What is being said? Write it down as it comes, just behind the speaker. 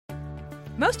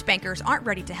Most bankers aren't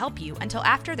ready to help you until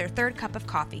after their third cup of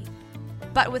coffee.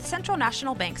 But with Central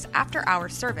National Bank's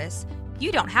after-hours service,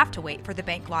 you don't have to wait for the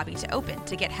bank lobby to open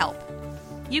to get help.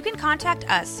 You can contact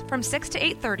us from 6 to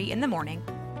 8:30 in the morning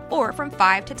or from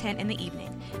 5 to 10 in the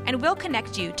evening, and we'll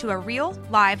connect you to a real,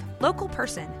 live, local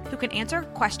person who can answer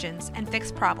questions and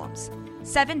fix problems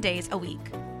 7 days a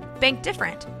week. Bank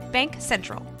different. Bank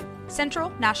Central. Central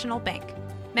National Bank.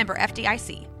 Member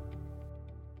FDIC.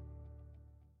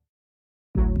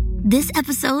 This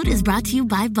episode is brought to you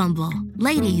by Bumble.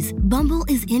 Ladies, Bumble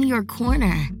is in your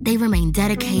corner. They remain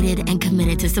dedicated and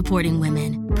committed to supporting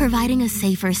women, providing a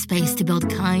safer space to build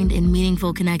kind and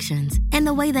meaningful connections. And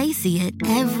the way they see it,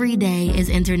 every day is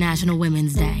International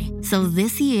Women's Day. So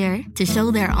this year, to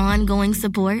show their ongoing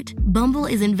support, Bumble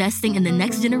is investing in the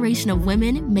next generation of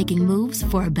women making moves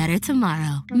for a better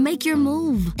tomorrow. Make your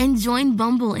move and join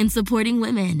Bumble in supporting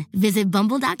women. Visit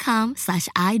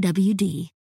bumble.com/IWD.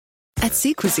 At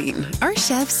Sea Cuisine, our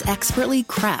chefs expertly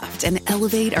craft and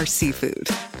elevate our seafood.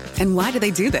 And why do they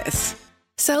do this?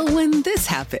 So when this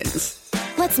happens...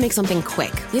 Let's make something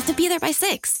quick. We have to be there by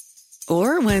 6.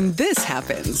 Or when this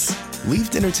happens... Leave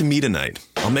dinner to me tonight.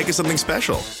 I'll make it something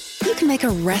special. You can make a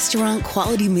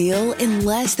restaurant-quality meal in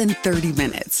less than 30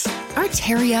 minutes. Our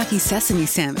teriyaki sesame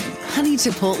salmon, honey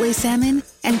chipotle salmon,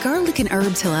 and garlic and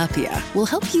herb tilapia will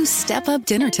help you step up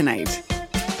dinner tonight.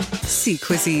 Sea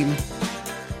Cuisine.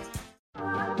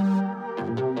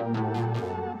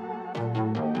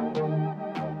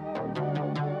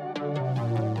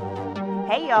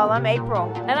 Hey y'all, I'm April.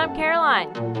 And I'm Caroline.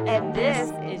 And this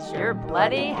is your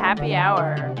Bloody Happy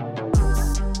Hour.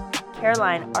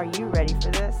 Caroline, are you ready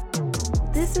for this?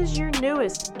 This is your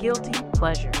newest guilty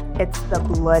pleasure. It's the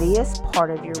bloodiest part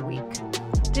of your week.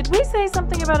 Did we say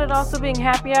something about it also being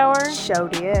happy hour? Show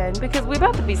did. Because we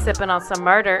about to be sipping on some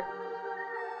murder.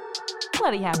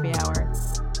 Bloody Happy Hour.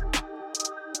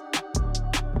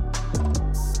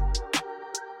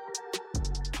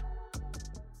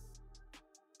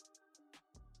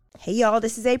 Hey y'all,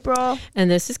 this is April.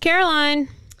 And this is Caroline.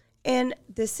 And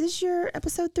this is your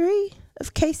episode 3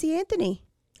 of Casey Anthony.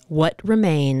 What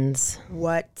remains?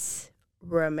 What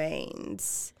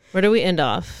remains? Where do we end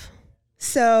off?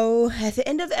 So at the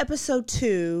end of episode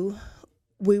 2,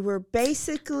 we were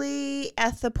basically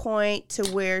at the point to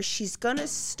where she's going to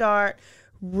start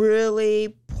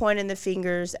really pointing the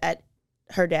fingers at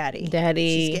her daddy.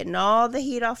 She's getting all the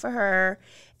heat off of her.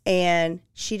 And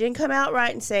she didn't come out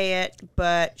right and say it,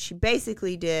 but she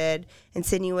basically did,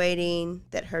 insinuating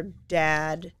that her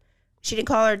dad, she didn't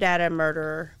call her dad a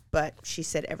murderer, but she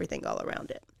said everything all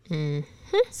around it.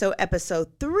 Mm-hmm. So episode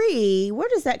 3, where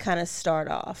does that kind of start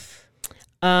off?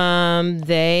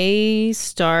 They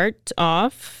start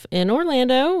off in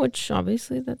Orlando, which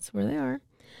obviously that's where they are.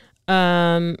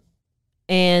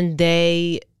 And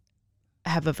they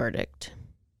have a verdict.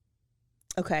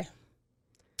 Okay.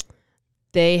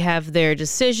 They have their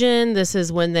decision. This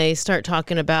is when they start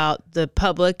talking about the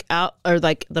public out, or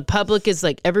like the public is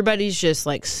like, everybody's just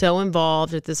like so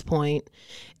involved at this point,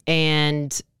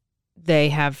 and they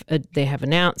have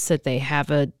announced that they have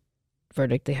a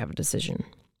verdict. They have a decision,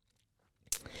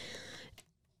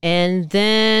 and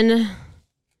then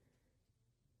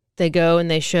they go and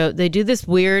they do this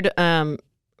weird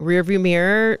rear view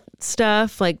mirror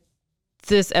stuff, like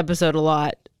this episode a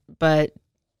lot, but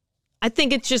I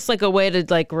think it's just like a way to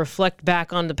like reflect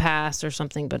back on the past or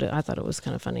something, but I thought it was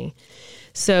kind of funny.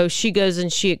 So she goes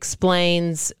and she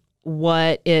explains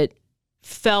what it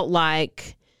felt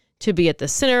like to be at the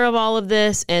center of all of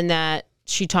this, and that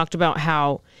she talked about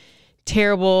how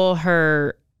terrible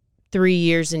her 3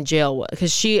 years in jail was,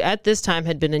 because she at this time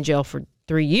had been in jail for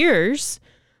 3 years.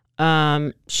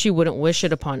 She wouldn't wish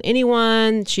it upon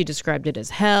anyone. She described it as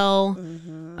hell,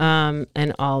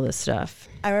 and all this stuff.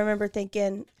 I remember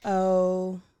thinking,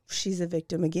 oh, she's a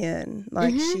victim again.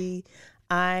 Like me,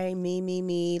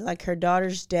 like her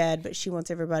daughter's dead, but she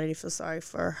wants everybody to feel sorry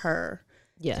for her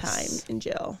time in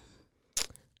jail.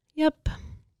 Yep.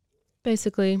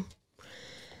 Basically.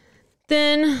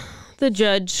 Then the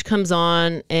judge comes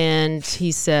on and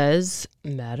he says,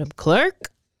 Madam Clerk,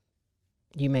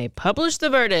 you may publish the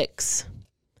verdicts.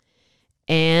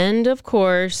 And of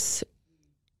course,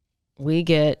 we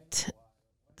get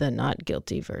the not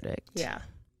guilty verdict. Yeah.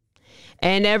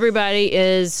 And everybody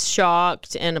is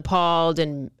shocked and appalled,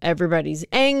 and everybody's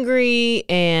angry,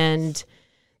 and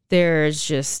there's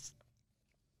just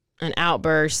an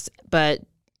outburst. But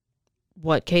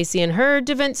what Casey and her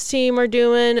defense team are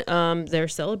doing, they're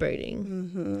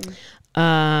celebrating.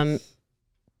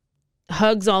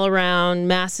 Hugs all around,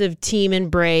 massive team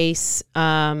embrace,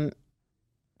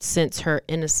 since her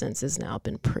innocence has now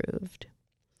been proved.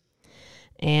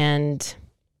 And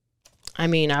I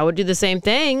mean, I would do the same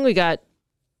thing. We got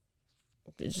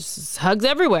just hugs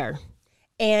everywhere.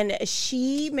 And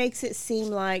she makes it seem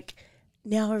like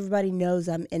now everybody knows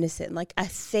I'm innocent. Like, I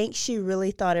think she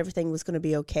really thought everything was going to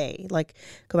be okay. Like,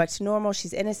 go back to normal.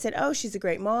 She's innocent. Oh, she's a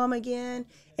great mom again.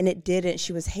 And it didn't.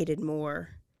 She was hated more.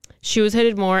 She was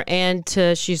hated more, and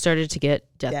she started to get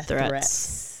death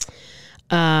threats.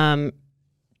 So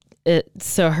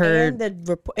her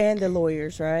and the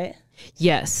lawyers, right?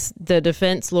 Yes, the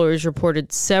defense lawyers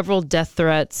reported several death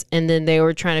threats, and then they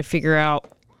were trying to figure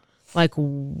out like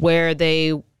where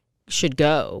they should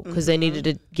go because they needed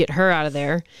to get her out of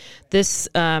there. This,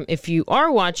 if you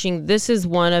are watching, this is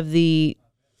one of the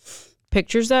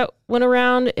pictures that went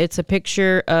around. It's a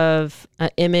picture of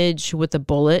an image with a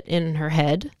bullet in her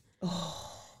head.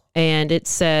 And it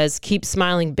says, "Keep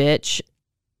smiling, bitch."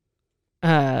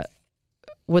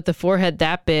 With the forehead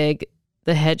that big,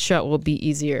 the headshot will be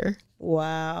easier.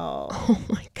 Wow. Oh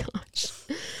my gosh.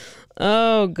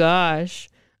 Oh gosh.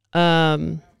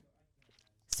 So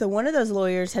one of those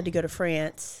lawyers had to go to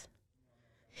France.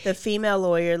 The female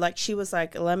lawyer, like, she was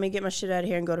like, let me get my shit out of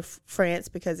here and go to France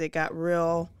because it got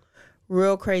real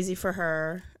crazy for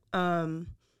her. And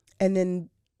then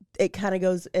it kind of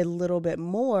goes a little bit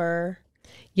more.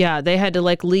 Yeah, they had to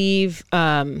like leave.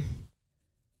 Yeah,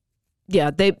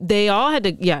 they all had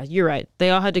to. Yeah, you're right.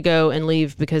 They all had to go and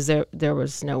leave because there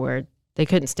was nowhere. They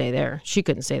couldn't stay there. She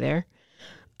couldn't stay there.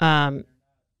 And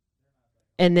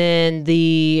then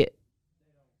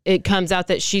it comes out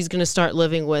that she's going to start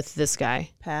living with this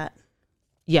guy, Pat.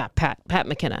 Yeah, Pat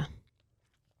McKenna.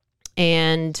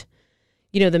 And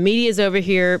the media's over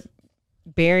here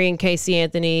burying Casey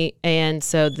Anthony, and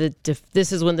so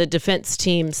this is when the defense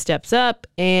team steps up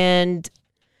and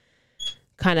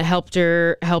kind of helped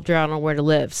her out on where to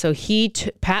live. So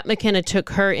Pat McKenna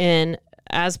took her in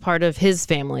as part of his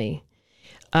family.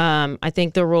 I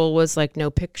think the rule was like no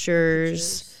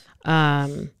pictures.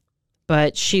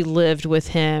 But she lived with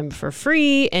him for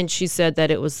free, and she said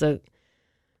that it was let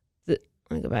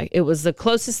me go back. It was the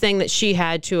closest thing that she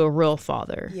had to a real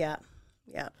father. Yeah.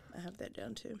 I have that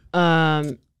down too.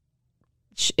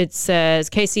 It says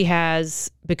Casey has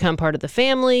become part of the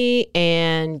family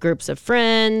and groups of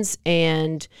friends,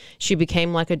 and she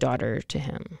became like a daughter to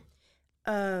him.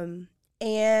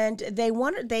 And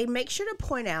they make sure to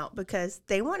point out, because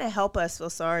they want to help us feel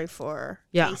sorry for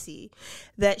Casey,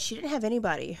 that she didn't have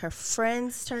anybody. Her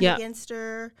friends turned against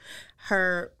her.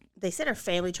 They said her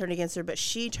family turned against her, but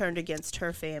she turned against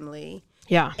her family.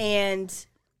 Yeah. And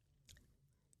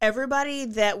everybody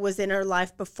that was in her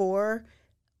life before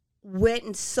went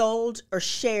and sold or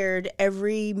shared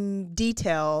every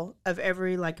detail of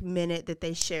every like minute that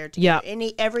they shared together.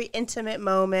 Every intimate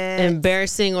moment,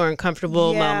 embarrassing or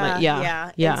uncomfortable moment.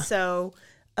 Yeah. And so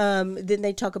then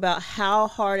they talk about how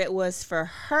hard it was for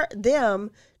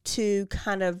them to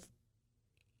kind of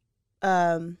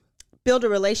build a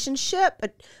relationship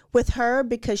with her,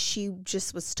 because she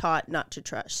just was taught not to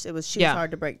trust. She was hard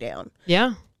to break down.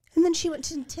 Yeah. And then she went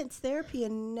to intense therapy,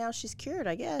 and now she's cured,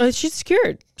 I guess. She's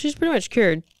cured. She's pretty much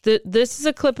cured. This is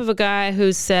a clip of a guy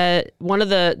who said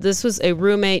this was a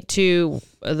roommate to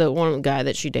the one guy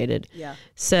that she dated. Yeah.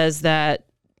 Says that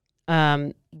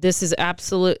there is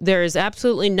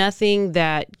absolutely nothing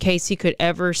that Casey could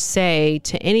ever say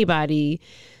to anybody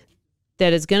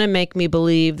that is going to make me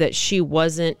believe that she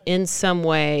wasn't in some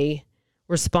way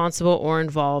responsible or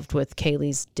involved with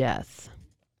Kaylee's death.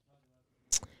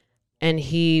 And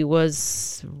he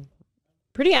was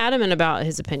pretty adamant about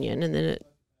his opinion, and then it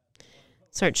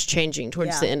starts changing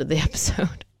towards the end of the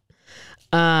episode.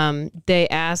 They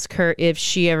ask her if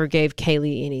she ever gave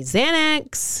Kaylee any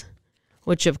Xanax,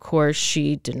 which of course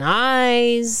she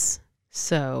denies.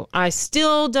 So I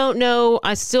still don't know.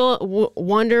 I still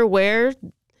wonder where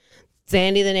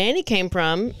Zandy the nanny came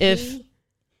from.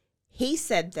 He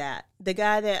said that. The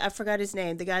guy that, I forgot his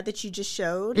name, the guy that you just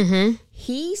showed,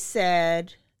 he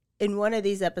said in one of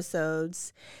these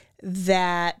episodes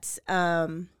that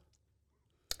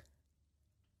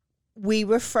we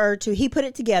refer to, he put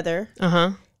it together,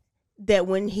 that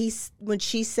when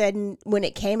she said, when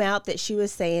it came out that she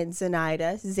was saying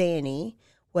Zanny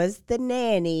was the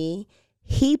nanny,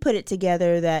 he put it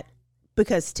together that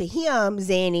because to him,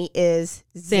 Zanny is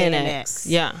Xanax.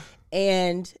 Yeah.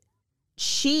 And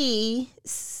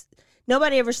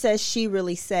nobody ever says she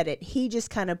really said it. He just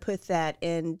kind of put that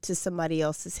into somebody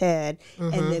else's head,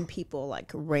 and then people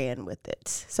like ran with it.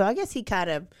 So I guess he kind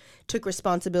of took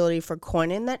responsibility for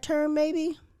coining that term,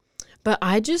 maybe. But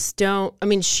I just don't. I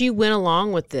mean, she went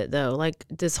along with it though, like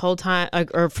this whole time,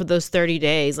 or for those 30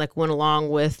 days, like went along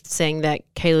with saying that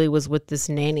Kaylee was with this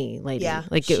nanny lady. Yeah,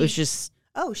 like it was just.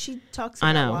 Oh, she talks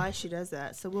I about know. why she does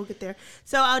that. So we'll get there.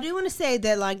 So I do want to say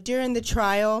that, like, during the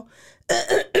trial,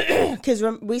 because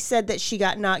we said that she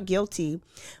got not guilty.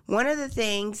 One of the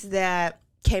things that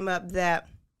came up that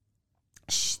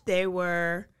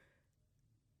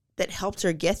that helped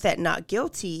her get that not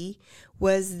guilty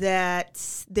was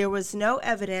that there was no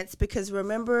evidence, because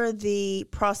remember the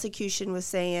prosecution was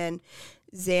saying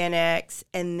Xanax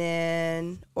and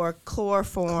then, or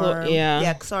chloroform.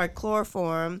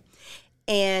 Chloroform.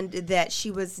 And that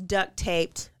she was duct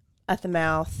taped at the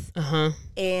mouth. Uh-huh.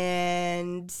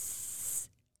 And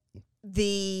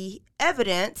the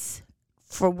evidence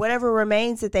for whatever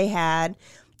remains that they had,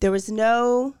 there was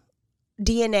no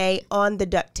DNA on the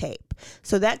duct tape.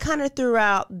 So that kind of threw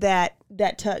out that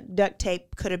duct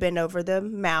tape could have been over the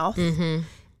mouth. Mm-hmm.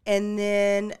 And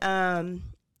then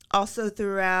also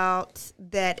threw out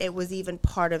that it was even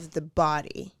part of the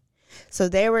body. So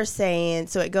they were saying,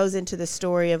 so it goes into the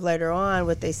story of later on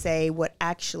what they say,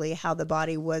 how the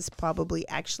body was probably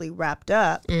actually wrapped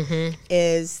up,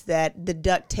 is that the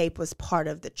duct tape was part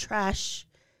of the trash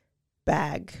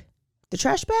bag. The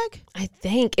trash bag? I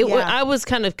think. I was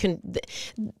kind of...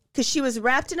 Because she was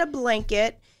wrapped in a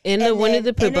blanket. In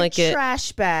the poop blanket. In a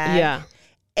trash bag. Yeah.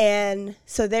 And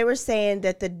so they were saying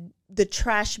that the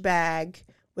trash bag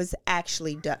was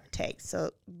actually duct tape.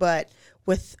 So,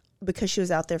 because she was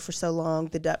out there for so long,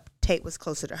 the duct tape was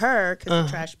closer to her because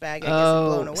the trash bag, I guess, had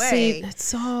blown away. See, that's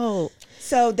so...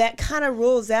 So that kind of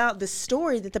rules out the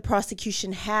story that the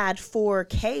prosecution had for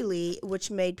Kaylee,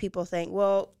 which made people think,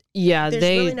 well, there's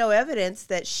really no evidence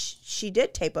that she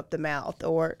did tape up the mouth,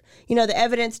 or, the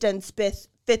evidence doesn't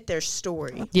fit their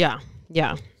story. Yeah.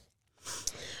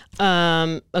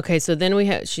 Okay, so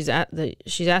then she's asked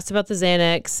about the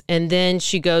Xanax, and then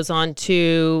she goes on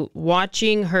to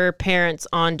watching her parents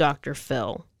on Dr.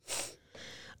 Phil.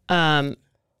 So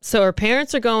her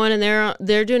parents are going, and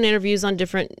they're doing interviews on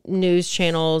different news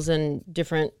channels and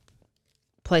different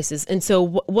places. And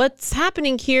so what's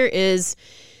happening here is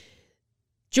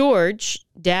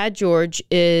Dad George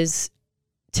is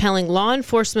telling law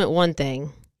enforcement one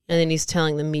thing, and then he's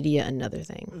telling the media another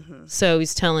thing. Mm-hmm. So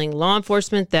he's telling law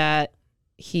enforcement that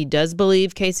he does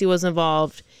believe Casey was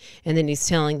involved, and then he's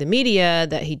telling the media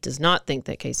that he does not think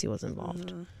that Casey was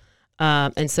involved.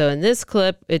 Mm-hmm. And so in this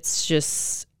clip, it's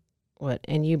just,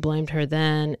 and you blamed her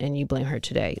then, and you blame her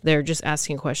today. They're just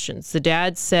asking questions. The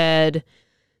dad said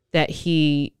that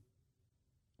he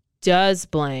does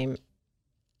blame,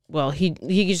 he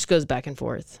just goes back and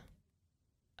forth.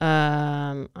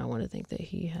 I want to think that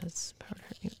he has power.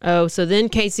 Oh, so then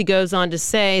Casey goes on to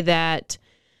say that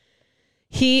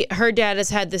her dad has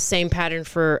had the same pattern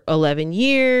for 11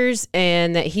 years,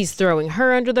 and that he's throwing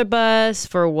her under the bus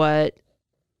for what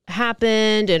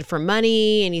happened and for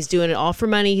money, and he's doing it all for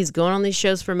money. He's going on these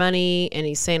shows for money, and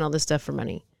he's saying all this stuff for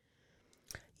money.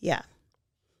 Yeah.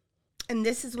 And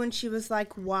this is when she was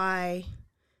like, why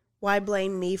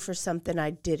blame me for something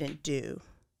I didn't do?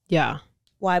 Yeah.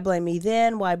 Why blame me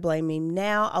then? Why blame me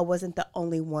now? I wasn't the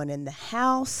only one in the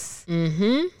house.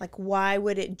 Mm-hmm. Like, why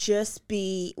would it just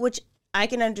be, which I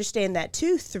can understand that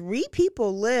too. 3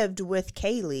 people lived with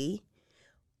Kaylee.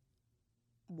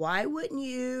 Why wouldn't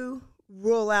you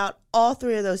rule out all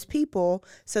 3 of those people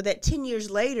so that 10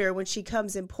 years later, when she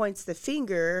comes and points the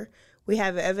finger, we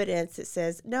have evidence that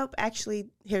says, nope, actually,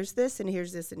 here's this and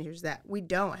here's this and here's that. We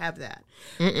don't have that.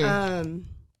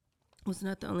 Was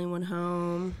not the only one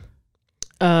home.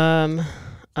 Then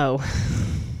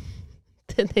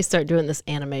they start doing this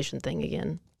animation thing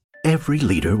again. Every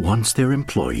leader wants their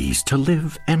employees to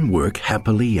live and work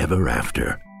happily ever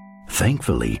after.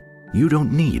 Thankfully, you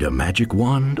don't need a magic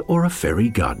wand or a fairy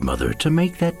godmother to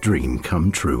make that dream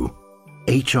come true.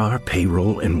 HR,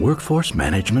 payroll, and workforce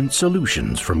management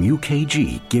solutions from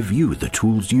UKG give you the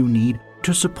tools you need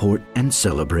to support and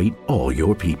celebrate all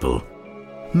your people.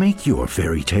 Make your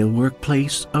fairy tale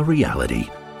workplace a reality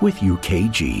with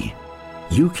UKG.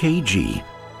 UKG,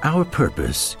 our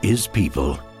purpose is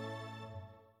people.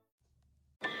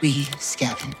 We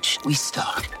scavenged, we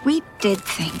stalked. We did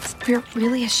things we're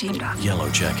really ashamed of. Yellow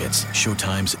Jackets,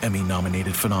 Showtime's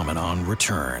Emmy-nominated phenomenon,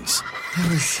 returns. There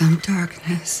was some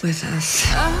darkness with us.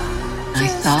 I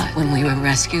thought when we were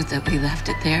rescued that we left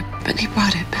it there, but he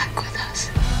brought it back with us.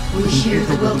 We hear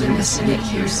the wilderness and it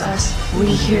hears us. We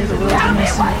hear the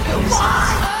wilderness and it hears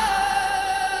us.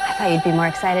 I thought you'd be more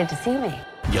excited to see me.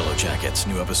 Yellow Jackets,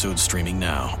 new episodes streaming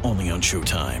now, only on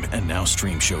Showtime, and now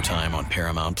stream Showtime on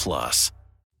Paramount+.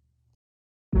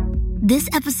 This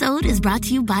episode is brought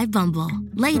to you by Bumble.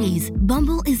 Ladies,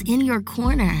 Bumble is in your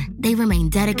corner. They remain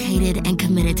dedicated and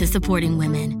committed to supporting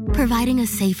women, providing a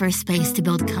safer space to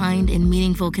build kind and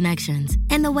meaningful connections.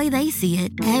 And the way they see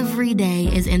it, every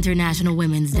day is International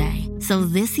Women's Day. So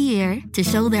this year, to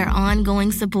show their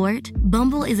ongoing support,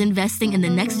 Bumble is investing in the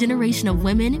next generation of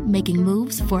women making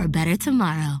moves for a better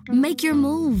tomorrow. Make your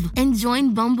move and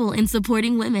join Bumble in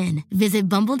supporting women. Visit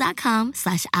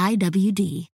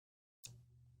bumble.com/IWD.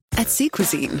 At Sea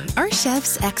Cuisine, our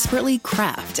chefs expertly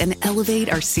craft and elevate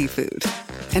our seafood.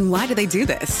 And why do they do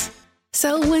this?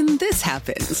 So when this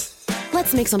happens...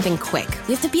 Let's make something quick.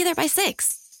 We have to be there by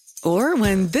 6. Or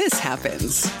when this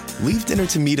happens... Leave dinner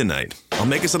to me tonight. I'll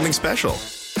make it something special.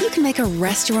 You can make a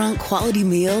restaurant-quality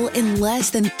meal in less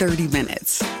than 30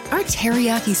 minutes. Our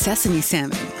teriyaki sesame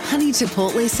salmon, honey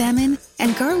chipotle salmon,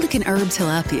 and garlic and herb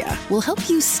tilapia will help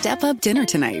you step up dinner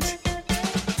tonight.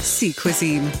 Sea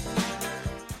Cuisine.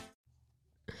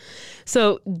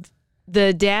 So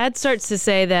the dad starts to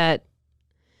say that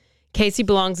Casey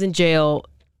belongs in jail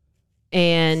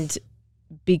and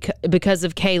because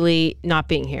of Kaylee not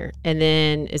being here. And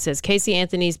then it says Casey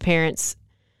Anthony's parents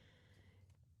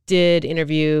did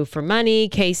interview for money.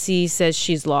 Casey says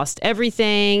she's lost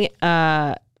everything.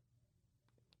 Says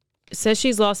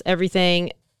she's lost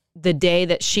everything the day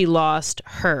that she lost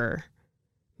her,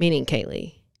 meaning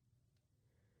Kaylee.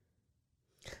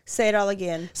 Say it all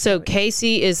again. So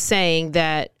Casey is saying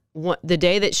that the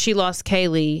day that she lost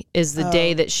Kaylee is the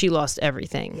day that she lost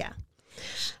everything. Yeah.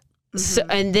 Mm-hmm. So,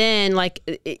 and then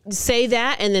say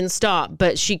that and then stop.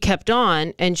 But she kept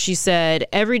on and she said,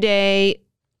 every day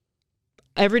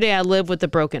I live with a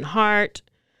broken heart.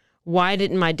 Why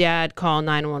didn't my dad call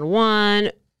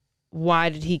 911? Why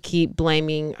did he keep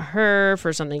blaming her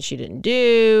for something she didn't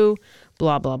do?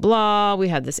 Blah, blah, blah. We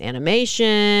had this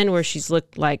animation where she's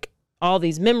looked like all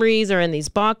these memories are in these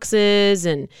boxes,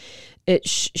 and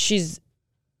she's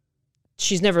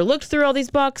never looked through all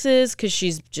these boxes because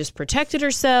she's just protected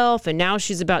herself, and now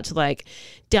she's about to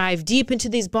dive deep into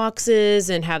these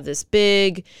boxes and have this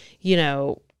big,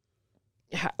 have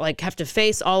to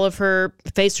face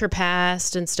her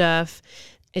past and stuff.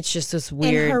 It's just this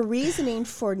weird. And her reasoning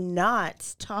for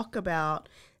not talking about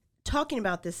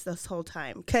this whole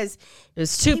time, because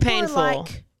it's too painful.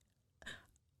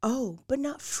 Oh, but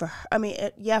not for her. I mean,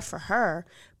 for her.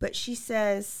 But she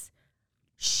says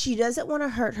she doesn't want to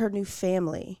hurt her new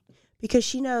family because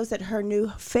she knows that her new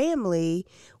family,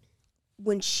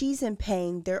 when she's in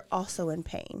pain, they're also in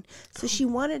pain. So she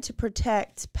wanted to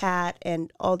protect Pat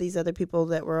and all these other people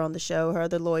that were on the show, her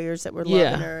other lawyers that were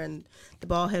loving her, and the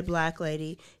bald-headed black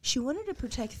lady. She wanted to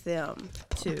protect them,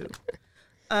 too.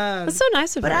 That's so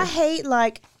nice of her. But I hate,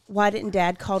 why didn't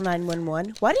Dad call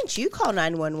 911? Why didn't you call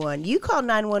 911? You called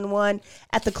 911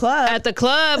 at the club. At the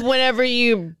club, whenever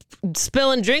you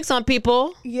spilling drinks on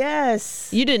people. Yes.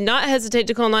 You did not hesitate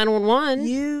to call 911.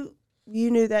 You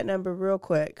knew that number real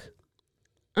quick.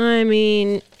 I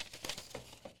mean,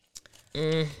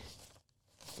 you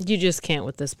just can't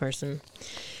with this person.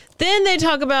 Then they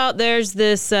talk about there's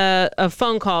this a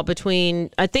phone call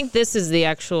between, I think this is the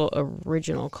actual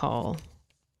original call.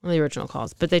 Well, the original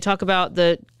calls, but they talk about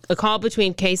a call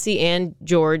between Casey and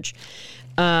George,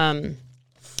 and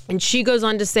she goes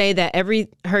on to say that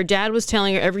her dad was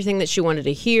telling her everything that she wanted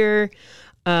to hear,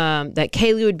 that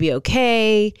Kaylee would be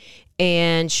okay,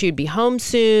 and she would be home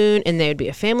soon, and they would be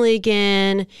a family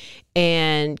again,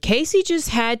 and Casey just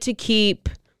had to keep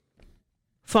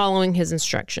following his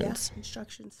instructions. Yeah,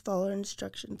 follow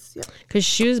instructions. Yeah, because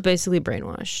she was basically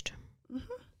brainwashed,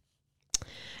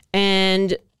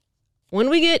 and when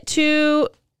we get to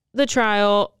the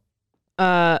trial,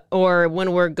 or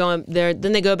when we're going there,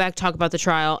 then they go back, talk about the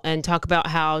trial, and talk about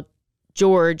how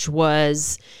George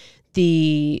was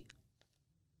the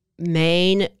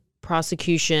main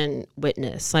prosecution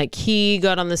witness. He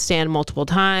got on the stand multiple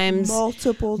times.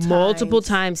 Multiple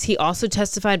times. He also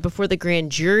testified before the grand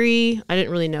jury. I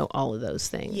didn't really know all of those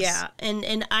things. Yeah,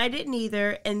 and I didn't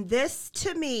either. And this,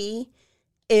 to me,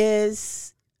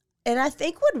 is, and I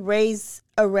think would raise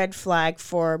a red flag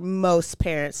for most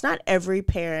parents, not every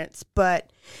parent,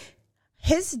 but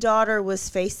his daughter was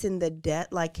facing the death,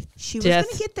 she was going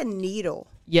to get the needle.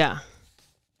 Yeah.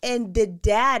 And the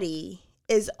daddy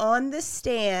is on the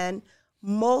stand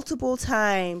multiple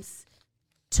times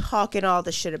talking all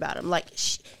the shit about him.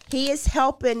 He is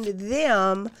helping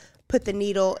them put the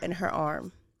needle in her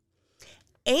arm.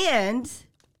 And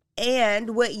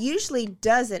what usually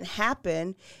doesn't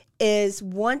happen is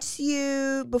once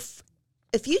you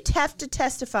if you have to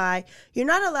testify, you're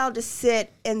not allowed to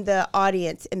sit in the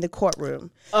audience in the courtroom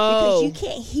because you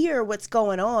can't hear what's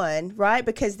going on, right?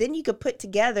 Because then you could put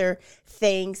together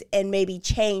things and maybe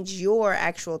change your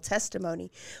actual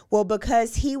testimony. Well,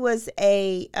 because he was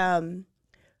a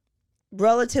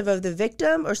relative of the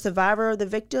victim or survivor of the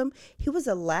victim, he was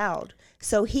allowed.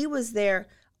 So he was there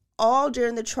all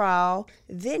during the trial.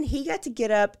 Then he got to get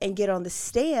up and get on the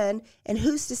stand, and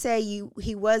who's to say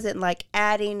he wasn't like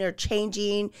adding or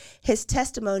changing his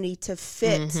testimony to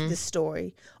fit the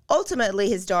story. Ultimately,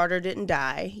 his daughter didn't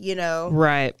die,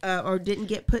 right, or didn't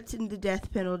get put in the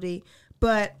death penalty.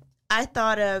 But I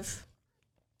thought of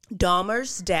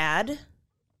Dahmer's dad,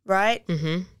 right?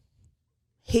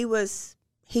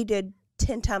 He did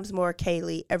 10 times more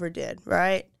Kaylee ever did,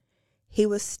 right? He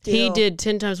did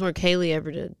 10 times more Kaylee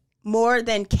ever did. More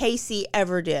than Casey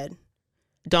ever did.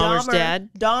 Dahmer's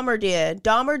dad? Dahmer did.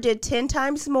 Dahmer did 10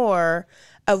 times more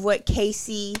of what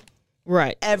Casey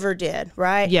ever did,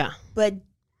 right? Yeah. But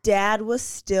dad was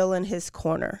still in his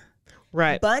corner.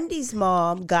 Right. Bundy's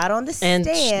mom got on the stand.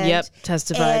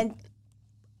 Testified.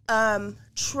 And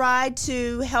tried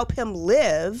to help him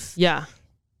live. Yeah.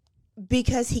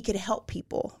 Because he could help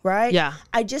people, right? Yeah.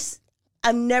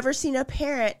 I've never seen a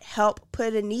parent help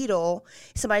put a needle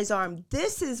in somebody's arm.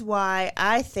 This is why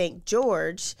I think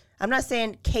George, I'm not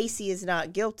saying Casey is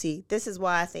not guilty. This is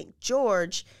why I think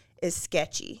George is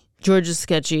sketchy. George is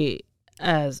sketchy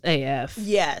as AF.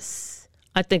 Yes.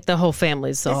 I think the whole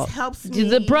family's all. This helps me.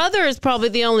 The brother is probably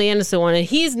the only innocent one, and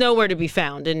he's nowhere to be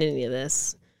found in any of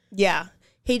this. Yeah.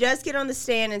 He does get on the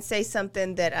stand and say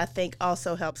something that I think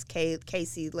also helps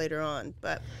Casey later on.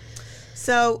 But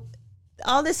so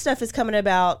all this stuff is coming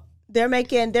about. They're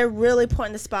really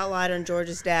pointing the spotlight on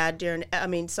George's dad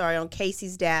on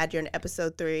Casey's dad during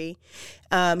episode 3.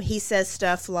 He says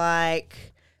stuff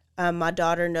like, my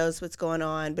daughter knows what's going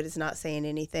on, but is not saying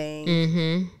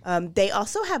anything. They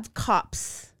also have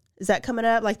cops. Is that coming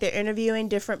up? Like they're interviewing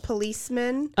different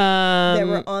policemen that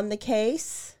were on the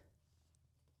case.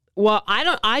 Well,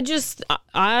 I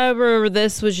remember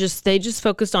this was they just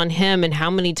focused on him and how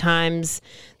many times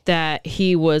that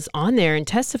he was on there and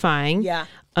testifying. Yeah.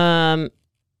 And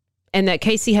that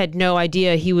Casey had no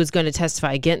idea he was going to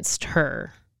testify against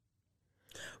her.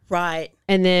 Right.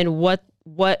 And then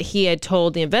what he had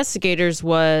told the investigators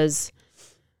was,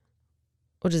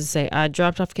 what does it say? I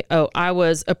dropped off. I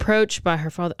was approached by her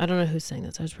father. I don't know who's saying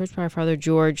this. I was approached by her father,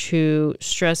 George, who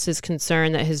stressed his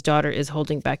concern that his daughter is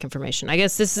holding back information. I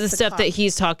guess this is the stuff that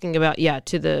he's talking about,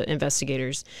 to the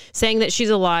investigators, saying that she's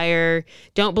a liar,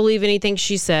 don't believe anything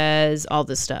she says, all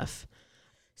this stuff.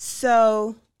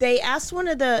 So they asked one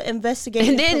of the investigators.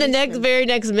 And then very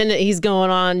next minute, he's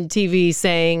going on TV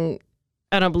saying,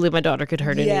 I don't believe my daughter could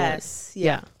hurt anyone. Yes.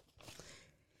 Yeah.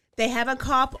 They have a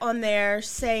cop on there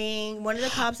saying, one of the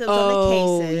cops that was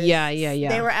on the cases. Yeah.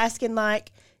 They were asking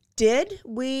like, did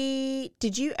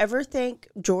you ever think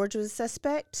George was a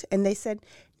suspect? And they said,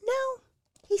 no,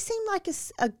 he seemed like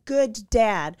a good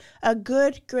dad, a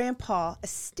good grandpa, a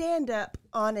stand-up,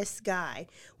 honest guy.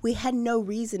 We had no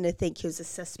reason to think he was a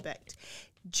suspect.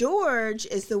 George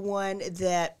is the one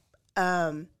that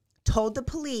told the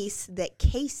police that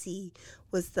Casey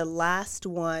was the last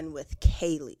one with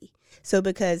Kaylee. So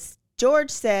because George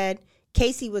said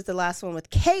Casey was the last one with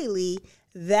Kaylee,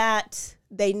 that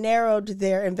they narrowed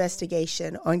their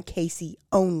investigation on Casey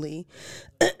only,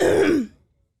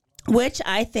 which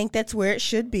I think that's where it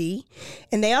should be.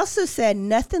 And they also said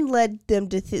nothing led them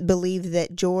to believe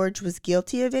that George was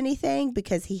guilty of anything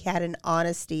because he had an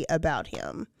honesty about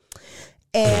him.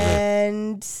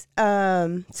 And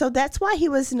so that's why he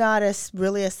was not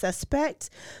really a suspect.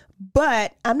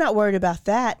 But I'm not worried about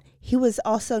that. He was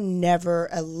also never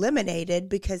eliminated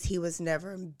because he was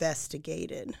never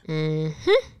investigated.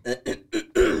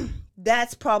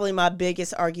 That's probably my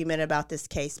biggest argument about this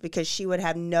case, because she would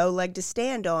have no leg to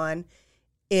stand on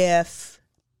if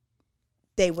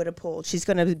they would have pulled. She's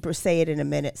going to say it in a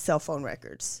minute. Cell phone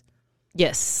records.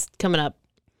 Yes, coming up.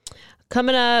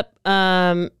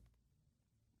 Yeah,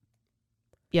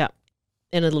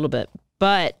 in a little bit.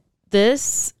 But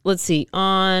this, let's see,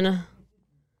 on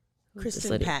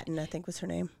Kristen Patton, I think was her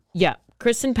name. Yeah,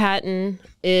 Kristen Patton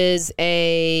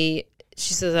she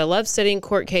says, I love studying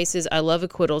court cases. I love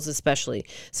acquittals especially.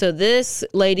 So this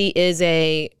lady is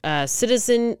a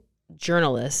citizen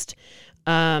journalist,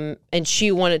 and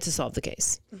she wanted to solve the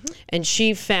case. And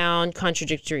she found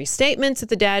contradictory statements that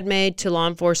the dad made to law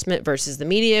enforcement versus the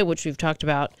media, which we've talked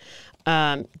about.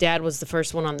 Dad was the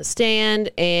first one on the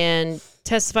stand and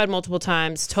testified multiple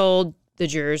times, told the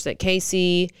jurors that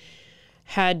Casey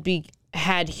had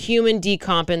human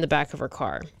decomp in the back of her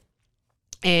car.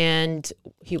 and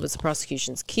he was the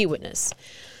prosecution's key witness.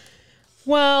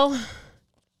 Well,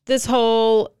 this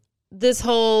whole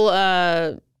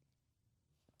the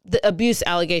abuse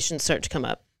allegations start to come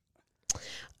up,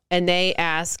 and they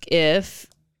ask if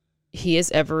he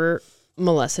has ever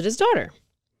molested his daughter,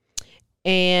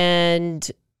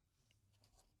 and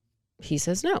he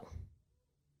says no.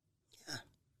 Yeah.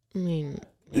 I mean,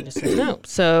 he just says no.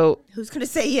 So who's going to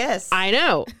say yes? I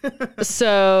know.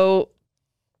 So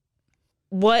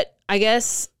what I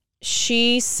guess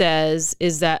she says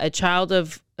is that a child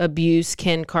of abuse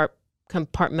can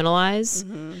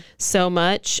compartmentalize so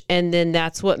much, and then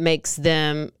that's what makes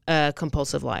them a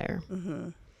compulsive liar.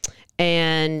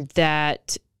 And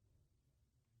that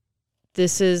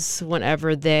this is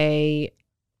whenever they...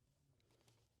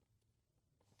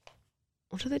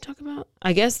 What do they talk about?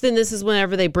 I guess then this is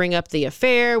whenever they bring up the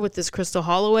affair with this Crystal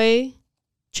Holloway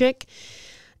chick.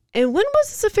 And when was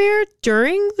this affair?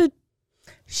 During the...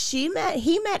 He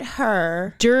met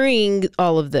her during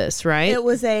all of this, right? It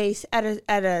was at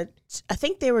a I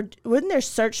think they wasn't there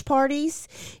search parties?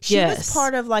 She was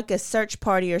part of like a search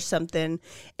party or something.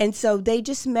 And so they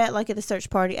just met like at the search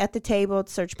party, at the table at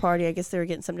the search party. I guess they were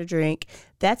getting something to drink.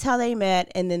 That's how they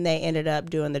met, and then they ended up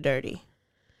doing the dirty.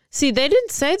 See, they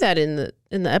didn't say that in the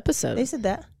episode. They said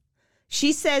that.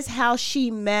 She says how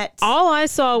she met. All I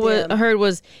heard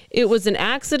was it was an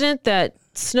accident that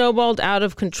snowballed out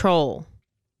of control.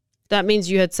 That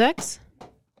means you had sex?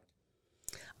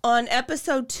 On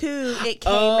episode 2, it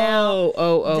came out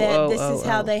that this is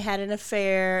how they had an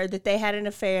affair, that they had an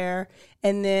affair,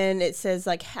 and then it says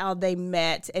like how they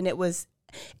met, and it was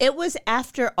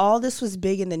after all this was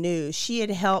big in the news. She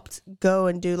had helped go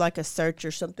and do like a search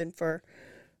or something for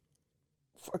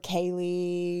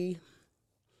Kaylee,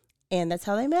 and that's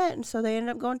how they met, and so they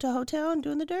ended up going to a hotel and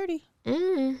doing the dirty.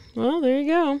 Well, there you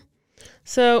go.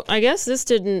 So I guess this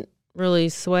didn't really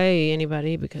sway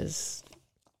anybody because...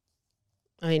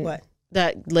 I mean, what?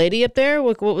 That lady up there,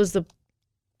 what was the...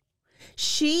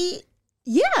 She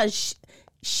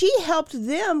helped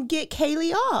them get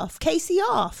Casey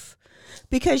off.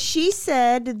 Because she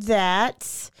said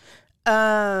that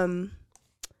the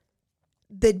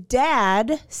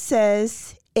dad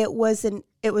says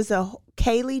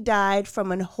Kaylee died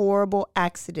from a horrible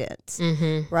accident.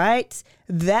 Right?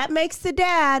 That makes the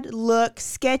dad look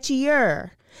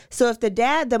sketchier. So if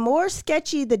the more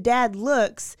sketchy the dad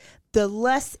looks, the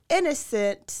less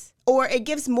innocent, or it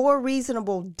gives more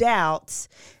reasonable doubts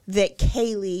that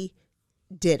Kaylee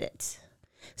did it.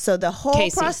 So the whole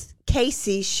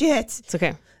Casey, shit. It's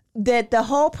okay. That the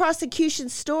whole prosecution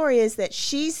story is that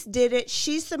did it.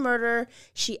 She's the murderer.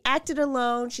 She acted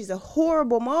alone. She's a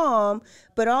horrible mom.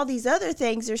 But all these other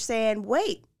things are saying,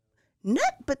 wait,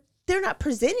 but they're not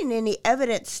presenting any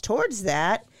evidence towards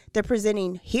that. They're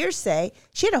presenting hearsay.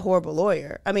 She had a horrible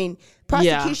lawyer. I mean,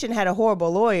 prosecution had a horrible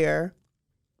lawyer,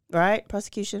 right?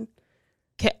 Prosecution.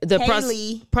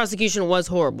 The prosecution was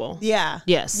horrible. Yeah.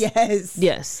 Yes.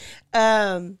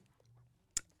 And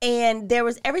there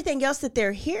was everything else that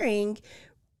they're hearing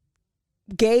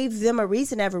gave them a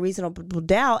reason to have a reasonable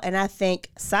doubt. And I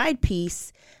think Side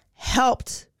Piece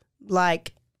helped,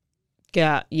 like...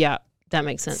 Yeah. That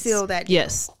makes sense. Seal that deal.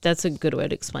 Yes, that's a good way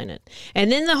to explain it.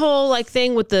 And then the whole like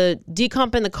thing with the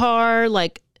decomp in the car,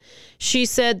 like she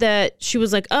said that she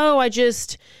was like, "Oh, I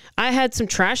had some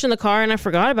trash in the car and I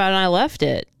forgot about it and I left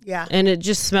it." Yeah. And it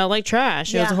just smelled like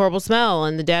trash. It was a horrible smell,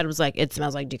 and the dad was like, "It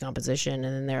smells like decomposition."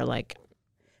 And then they're like,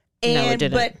 "No, it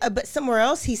didn't." But somewhere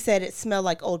else he said it smelled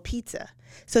like old pizza.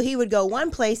 So he would go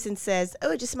one place and says,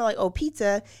 "Oh, it just smelled like old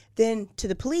pizza." Then to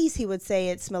the police he would say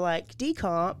it smelled like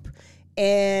decomp.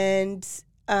 And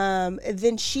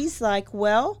then she's like,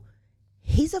 well,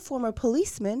 he's a former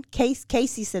policeman.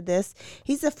 Casey said this.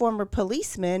 He's a former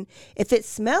policeman. If it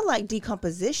smelled like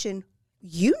decomposition,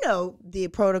 you know the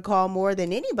protocol more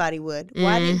than anybody would.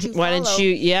 Why didn't you follow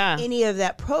any of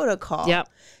that protocol? Yep.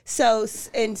 So,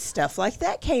 and stuff like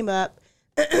that came up.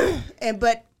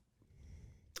 But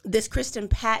this Kristen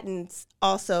Patton's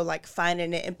also like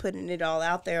finding it and putting it all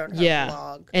out there on her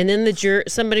blog. And then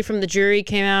somebody from the jury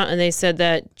came out and they said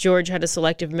that George had a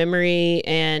selective memory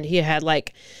and he had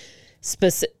like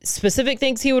specific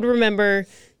things he would remember.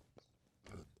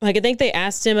 Like I think they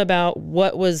asked him about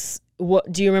what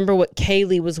do you remember what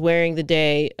Kaylee was wearing the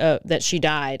day that she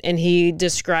died? And he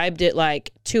described it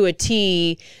like to a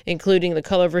T, including the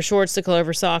color of her shorts, the color of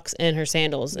her socks, and her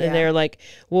sandals. Yeah. And they're like,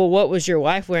 well, what was your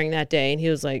wife wearing that day? And he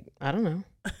was like, I don't know.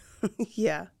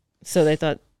 Yeah. So they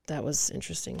thought that was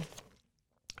interesting.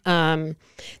 Then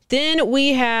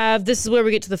we have, this is where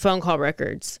we get to the phone call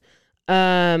records.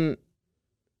 They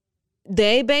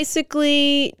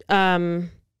basically,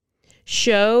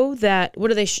 show that, what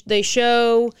do they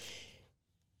show,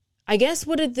 I guess,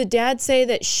 what did the dad say,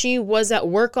 that she was at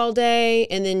work all day,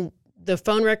 and then the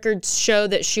phone records show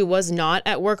that she was not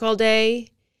at work all day,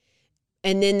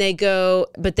 and then they go,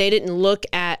 but they didn't look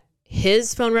at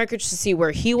his phone records to see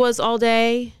where he was all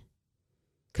day,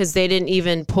 because they didn't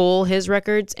even pull his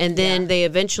records, and then they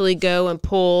eventually go and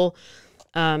pull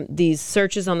these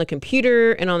searches on the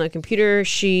computer, and on the computer,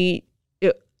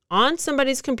 on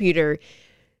somebody's computer,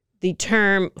 the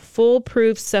term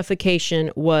foolproof suffocation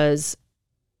was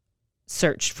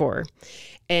searched for.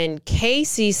 And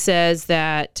Casey says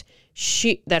that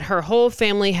her whole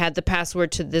family had the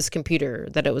password to this computer,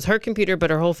 that it was her computer, but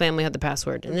her whole family had the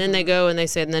password. And then they go and they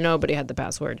say, and then nobody had the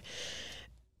password.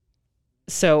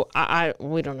 So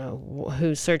we don't know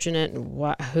who's searching it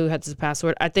and who has the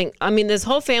password. I mean, this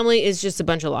whole family is just a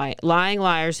bunch of lying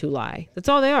liars who lie. That's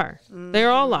all they are. Mm-hmm. They're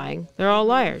all lying. They're all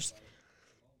liars.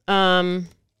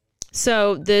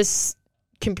 So this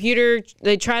computer,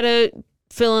 they try to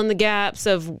fill in the gaps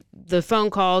of the phone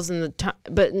calls and the time,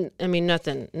 but I mean,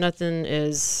 nothing's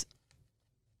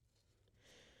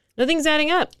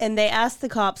adding up. And they asked the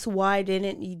cops, why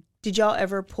did y'all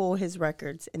ever pull his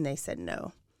records? And they said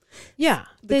no. Yeah,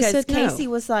 because Casey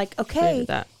was like, okay,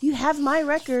 you have my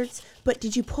records, but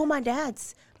did you pull my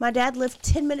dad's? My dad lived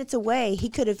 10 minutes away. He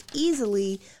could have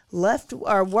easily left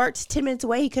or worked 10 minutes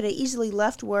away. He could have easily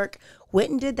left work,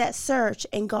 went and did that search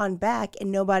and gone back,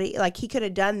 and nobody, like, he could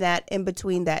have done that in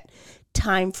between that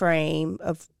time frame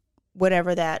of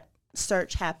whatever that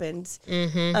search happens.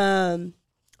 Mm-hmm.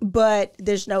 But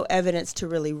there's no evidence to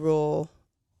really rule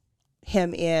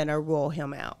him in or rule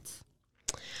him out.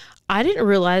 I didn't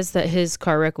realize that his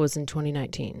car wreck was in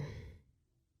 2019,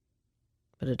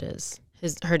 but it is.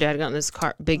 Her dad got in this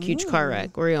huge car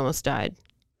wreck where he almost died,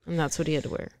 and that's what he had to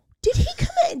wear. Didn't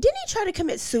he try to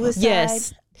commit suicide?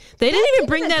 Yes. They didn't even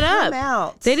bring that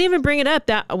up. They didn't even bring it up.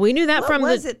 That we knew that from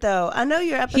What was it though? I know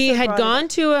your episode. He had gone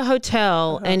to a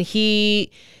hotel and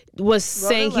he was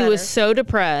saying he was so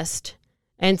depressed.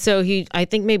 And so I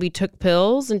think maybe took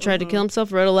pills and tried to kill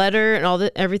himself, wrote a letter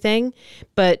and everything,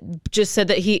 but just said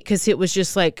that because it was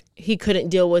just like he couldn't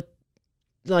deal with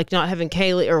like not having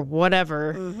Kaylee or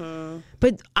whatever. Mm-hmm.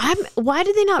 But why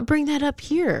did they not bring that up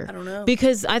here? I don't know.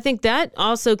 Because I think that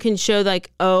also can show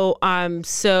like, oh, I'm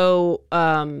so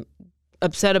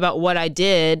upset about what I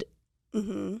did.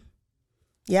 Mm-hmm.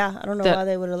 Yeah, I don't know why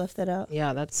they would have left that out.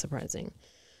 Yeah, that's surprising.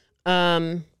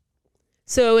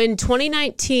 So in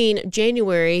 2019,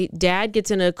 January, Dad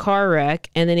gets in a car wreck,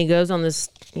 and then he goes on this,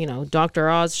 Dr.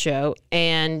 Oz show,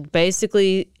 and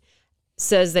basically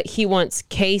says that he wants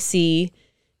Casey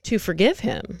to forgive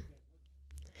him.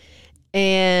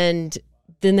 And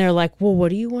then they're like, well, what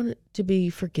do you want to be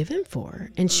forgiven for?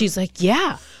 And she's like,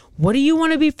 yeah, what do you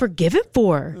want to be forgiven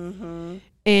for? Mm-hmm.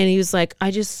 And he was like,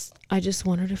 I just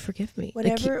want her to forgive me.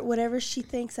 Whatever she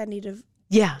thinks I need to.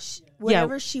 Yeah.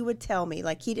 Whatever she would tell me.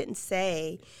 Like, he didn't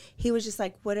say. He was just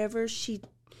like, whatever she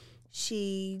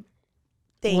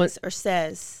thinks or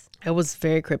says. It was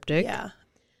very cryptic. Yeah.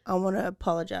 I want to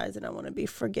apologize and I want to be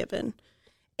forgiven.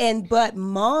 But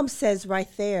Mom says right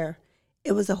there,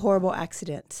 it was a horrible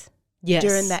accident. Yes.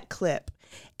 During that clip.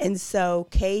 And so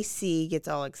Casey gets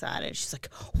all excited. She's like,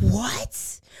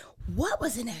 what? What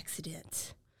was an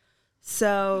accident?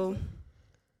 So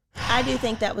I do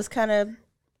think that was kind of,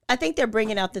 I think they're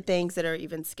bringing out the things that are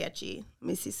even sketchy. Let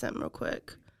me see something real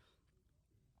quick.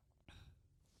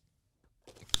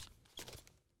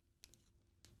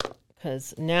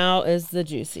 Because now is the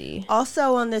juicy.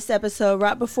 Also on this episode,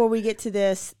 right before we get to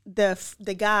this,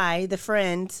 the guy, the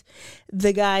friend,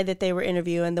 the guy that they were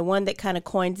interviewing, the one that kind of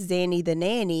coined Zanny the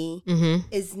nanny,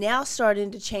 is now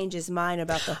starting to change his mind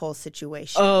about the whole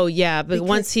situation. Oh, yeah. But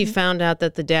once he found out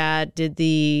that the dad did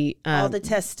the... all the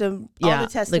testifying.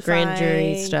 The grand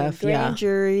jury stuff. Grand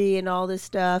jury and all this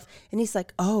stuff. And he's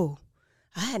like, oh,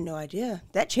 I had no idea.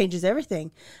 That changes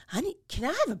everything. Can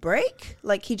I have a break?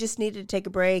 Like, he just needed to take a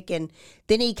break, and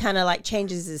then he kind of like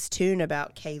changes his tune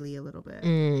about Kaylee a little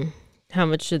bit. How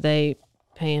much did they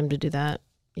pay him to do that,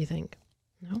 you think?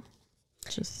 No?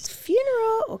 Just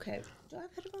funeral. Okay. Do I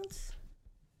have headphones?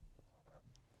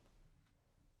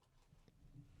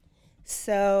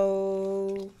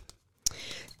 So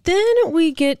then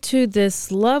we get to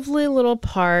this lovely little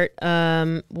part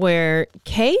where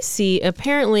Casey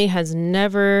apparently has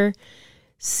never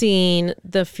seen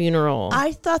the funeral.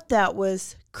 I thought that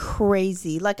was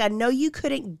crazy. Like, I know you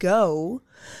couldn't go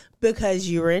because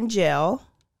you were in jail.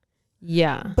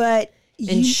 Yeah. But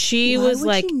she was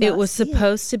like, it was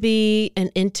supposed to be an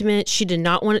intimate. She did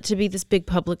not want it to be this big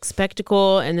public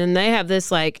spectacle. And then they have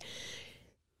this like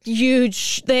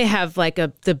huge. They have like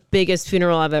the biggest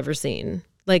funeral I've ever seen.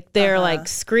 Like they're like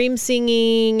scream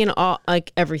singing and all,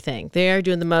 like everything. They are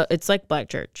doing the most. It's like black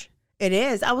church. It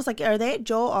is. I was like, are they at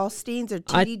Joel Osteen's or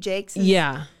T.D. Jakes'?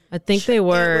 Yeah, I think they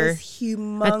were. It was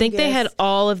humongous. I think they had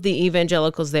all of the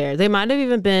evangelicals there. They might have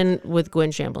even been with Gwen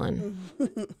Shamblin.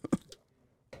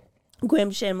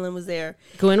 Gwen Shamblin was there.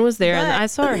 Gwen was there, and I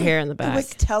saw her hair in the back. It was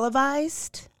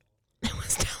televised. It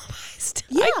was televised.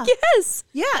 Yeah. I guess.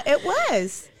 Yeah, it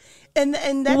was. And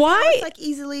that's why? How it's like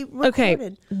easily recorded.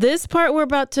 Okay, this part we're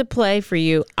about to play for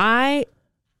you, I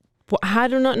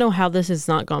do not know how this has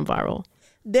not gone viral.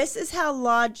 This is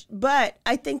how but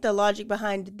I think the logic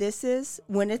behind this is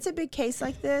when it's a big case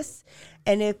like this,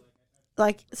 and if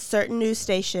like certain news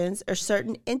stations or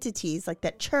certain entities like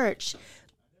that church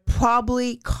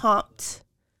probably comped,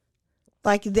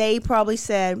 like they probably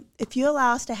said, if you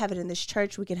allow us to have it in this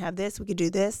church, we can have this, we could do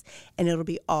this, and it'll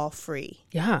be all free.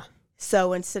 Yeah.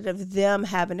 So instead of them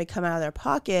having to come out of their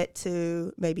pocket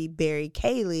to maybe bury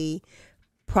Kaylee,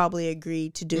 probably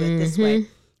agreed to do it this way.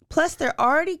 Plus, they're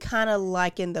already kind of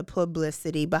liking the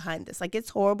publicity behind this. Like, it's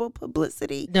horrible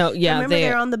publicity. No, yeah. Remember,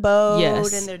 they're on the boat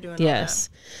yes, and they're doing all yes.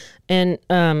 And,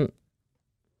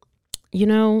 you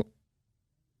know,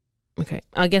 okay,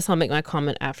 I guess I'll make my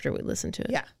comment after we listen to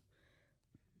it. Yeah.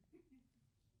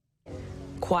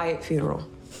 Quiet funeral.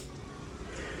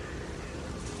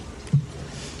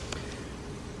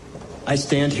 I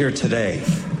stand here today,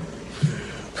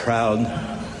 proud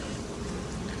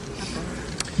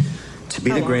to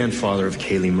be the grandfather of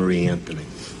Kaylee Marie Anthony,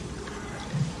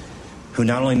 who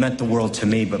not only meant the world to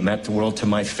me, but meant the world to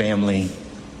my family,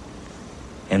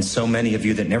 and so many of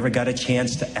you that never got a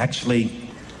chance to actually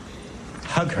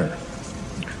hug her,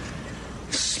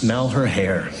 smell her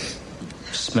hair,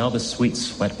 smell the sweet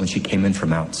sweat when she came in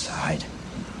from outside.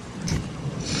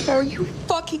 Are you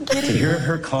fucking kidding To me? hear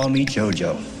her call me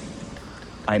JoJo,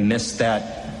 I missed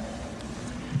that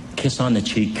kiss on the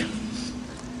cheek,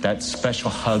 that special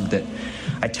hug that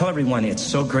I tell everyone, it's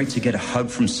so great to get a hug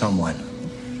from someone,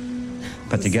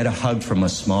 but to get a hug from a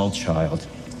small child,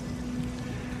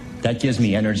 that gives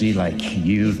me energy like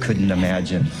you couldn't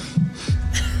imagine.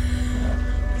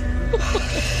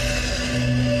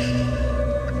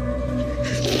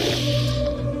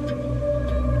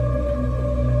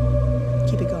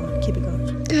 Keep it going. Keep it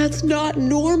going. That's not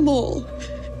normal.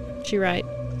 She right.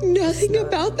 Nothing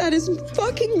about that is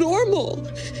fucking normal.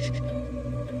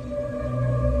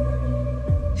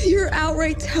 You're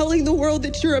outright telling the world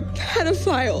that you're a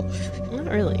pedophile.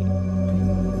 Not really.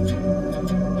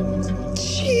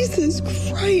 Jesus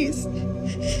Christ.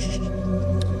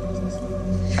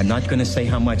 I'm not going to say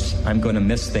how much I'm going to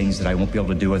miss things that I won't be able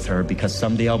to do with her, because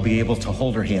someday I'll be able to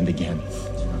hold her hand again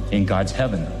in God's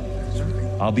heaven.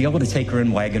 I'll be able to take her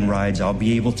in wagon rides. I'll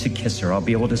be able to kiss her. I'll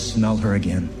be able to smell her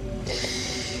again.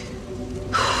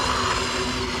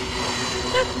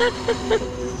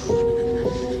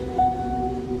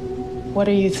 What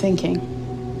are you thinking?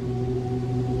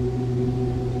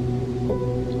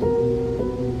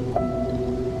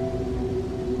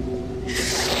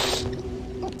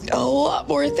 A lot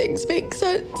more things make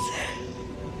sense.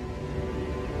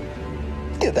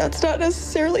 That's not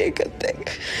necessarily a good thing.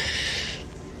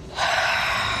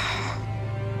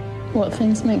 What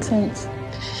things make sense?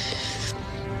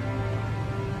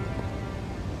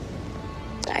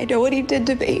 I know what he did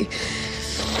to me.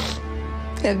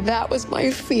 And that was my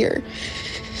fear.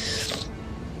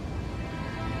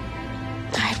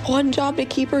 I had one job to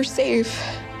keep her safe.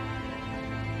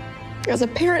 As a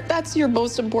parent, that's your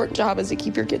most important job, is to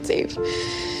keep your kid safe.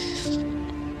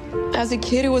 As a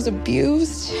kid who was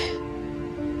abused,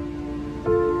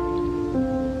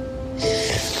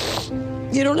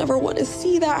 you don't ever want to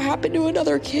see that happen to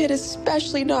another kid,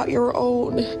 especially not your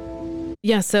own.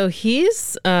 Yeah, so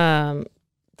he's, that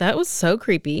was so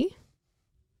creepy.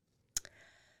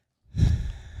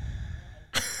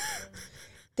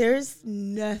 There's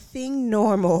nothing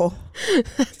normal.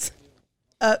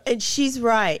 And she's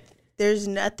right. There's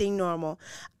nothing normal.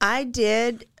 I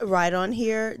did write on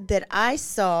here that I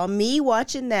saw, me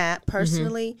watching that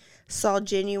personally, saw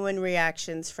genuine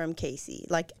reactions from Casey.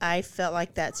 Like, I felt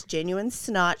like that's genuine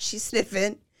snot she's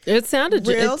sniffing. It sounded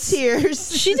real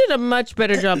tears. She did a much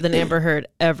better job than Amber Heard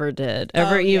ever did,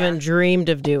 even dreamed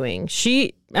of doing.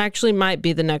 She actually might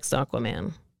be the next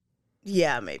Aquaman.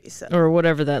 Yeah, maybe so. Or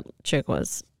whatever that chick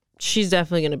was. She's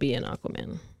definitely going to be in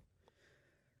Aquaman.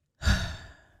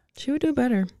 She would do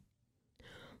better.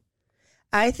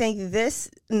 I think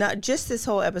this, not just this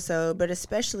whole episode, but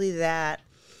especially that,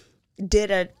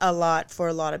 did a lot for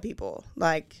a lot of people.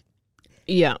 Like,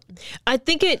 yeah. I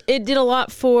think it did a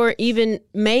lot for even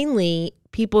mainly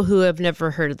people who have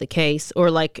never heard of the case,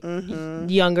 or like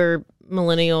younger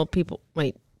millennial people,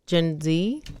 Gen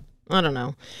Z? I don't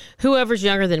know. Whoever's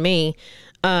younger than me,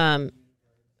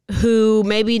 who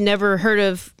maybe never heard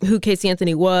of who Casey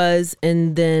Anthony was,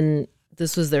 and then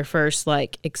this was their first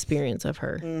like experience of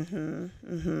her.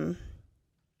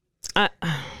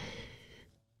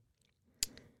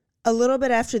 A little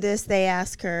bit after this, they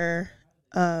ask her,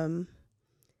 why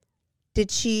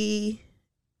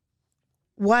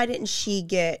didn't she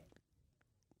get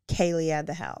Kaylee out of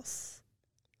the house?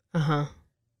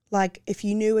 Like, if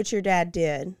you knew what your dad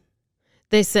did.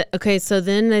 They said, okay, so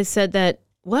then they said that,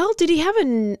 well, did he have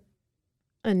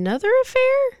another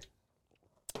affair?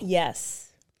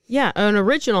 Yes. Yeah, an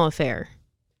original affair.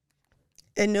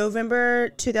 In November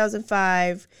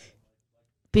 2005,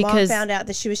 Mom found out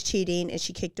that she was cheating and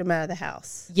she kicked him out of the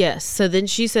house. Yes. So then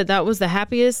she said that was the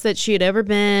happiest that she had ever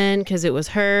been because it was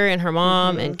her and her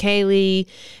mom and Kaylee,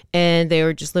 and they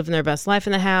were just living their best life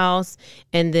in the house.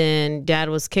 And then Dad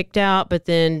was kicked out, but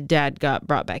then Dad got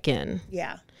brought back in.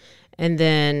 Yeah. And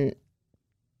then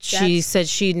she said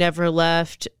she never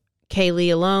left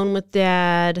Kaylee alone with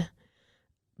Dad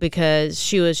because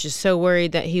she was just so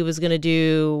worried that he was going to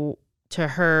do to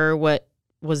her what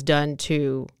was done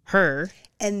to her.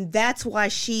 And that's why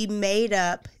she made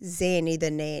up Zanny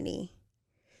the nanny,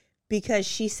 because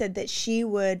she said that she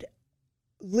would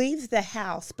leave the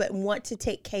house but want to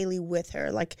take Kaylee with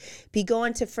her, like be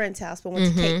going to friend's house but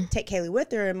want to take Kaylee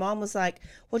with her. And Mom was like,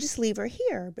 well, just leave her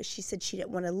here. But she said she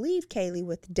didn't want to leave Kaylee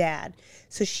with Dad.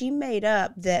 So she made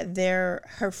up that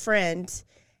her friend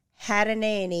had a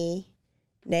nanny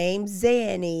named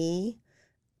Zanny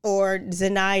or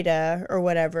Zenaida or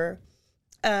whatever.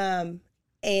 But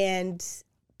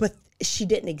she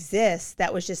didn't exist.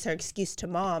 That was just her excuse to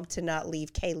Mom to not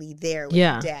leave Kaylee there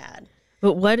with Dad.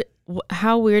 But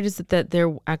how weird is it that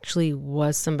there actually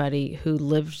was somebody who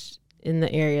lived in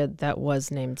the area that was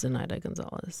named Zenaida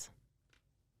Gonzalez?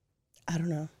 I don't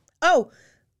know. Oh,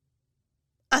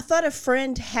 I thought a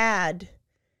friend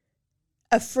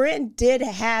did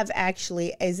have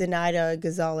actually a Zenaida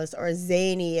Gonzalez or a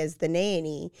Zanny as the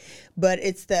nanny, but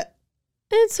it's the...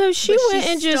 And so she went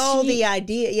and just stole the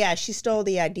idea. Yeah, she stole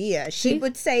the idea. She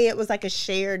would say it was like a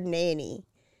shared nanny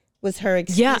was her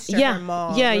excuse to her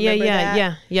mom. Yeah.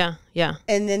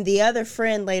 And then the other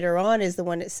friend later on is the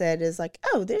one that said is like,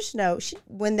 oh, there's no...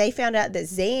 when they found out that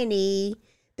Zanny,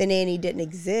 the nanny, didn't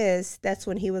exist, that's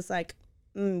when he was like,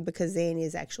 because Zanny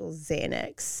is actual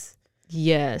Xanax.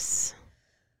 Yes.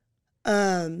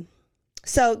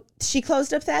 So she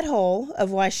closed up that hole of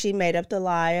why she made up the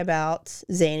lie about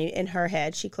Zanny in her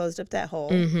head. She closed up that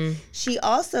hole. She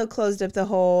also closed up the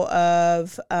hole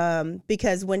of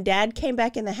because when Dad came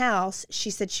back in the house, she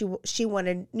said she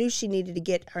knew she needed to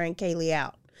get her and Kaylee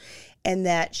out, and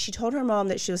that she told her mom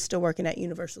that she was still working at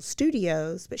Universal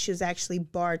Studios, but she was actually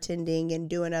bartending and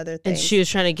doing other things. And she was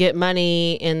trying to get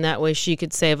money, and that way she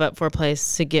could save up for a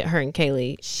place to get her and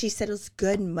Kaylee. She said it was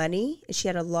good money, and she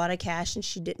had a lot of cash, and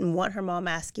she didn't want her mom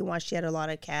asking why she had a lot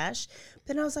of cash.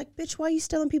 But I was like, bitch, why are you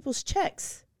stealing people's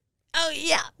checks? Oh,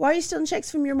 yeah. Why are you stealing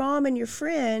checks from your mom and your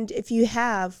friend if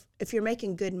you're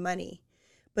making good money?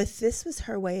 But this was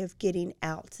her way of getting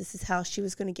out. This is how she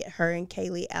was going to get her and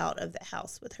Kaylee out of the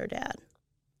house with her dad.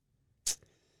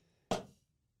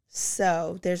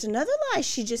 So there's another lie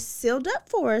she just sealed up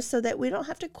for us so that we don't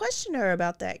have to question her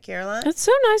about that, Caroline. That's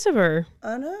so nice of her.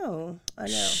 I know.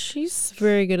 She's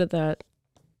very good at that.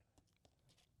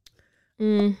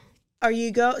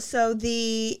 It goes to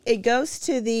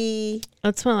the...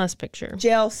 That's my last picture.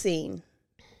 Jail scene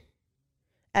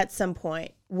at some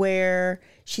point where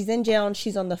she's in jail and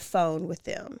she's on the phone with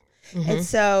them. And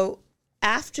so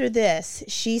after this,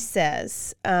 she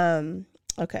says, she's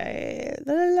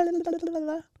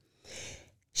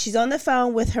on the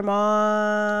phone with her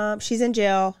mom. She's in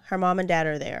jail. Her mom and dad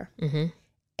are there.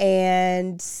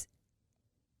 And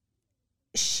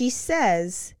she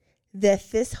says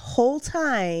that this whole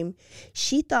time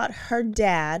she thought her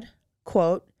dad,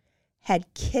 quote, had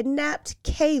kidnapped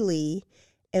Kaylee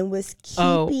and was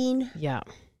keeping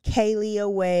Kaylee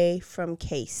away from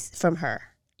her.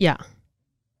 Yeah.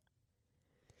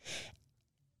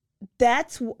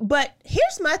 But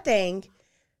here's my thing.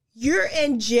 You're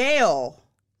in jail.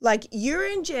 Like, you're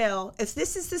in jail. If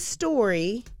this is the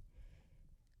story,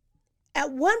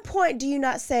 at one point do you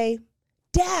not say,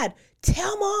 Dad,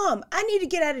 tell Mom, I need to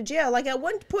get out of jail? Like, at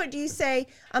one point do you say,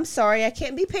 I'm sorry, I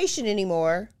can't be patient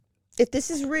anymore. If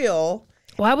this is real...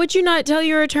 Why would you not tell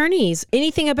your attorneys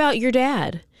anything about your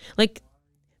dad? Like,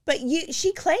 but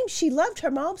she claimed she loved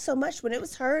her mom so much when it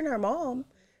was her and her mom,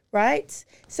 right?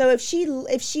 So if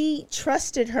she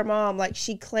trusted her mom like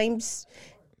she claims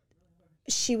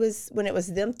when it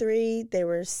was them three, they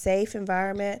were a safe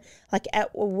environment. Like, at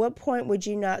what point would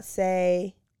you not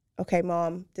say, okay,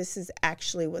 Mom, this is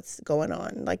actually what's going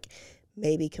on? Like,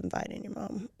 maybe confide in your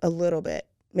mom a little bit.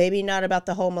 Maybe not about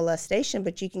the whole molestation,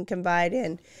 but you can confide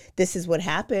in, this is what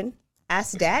happened.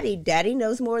 Ask Daddy. Daddy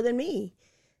knows more than me.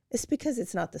 It's because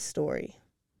it's not the story.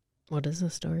 What is the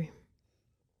story?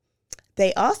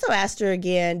 They also asked her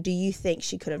again, do you think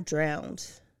she could have drowned?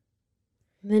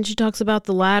 And then she talks about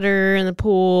the ladder and the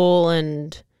pool,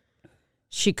 and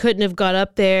she couldn't have got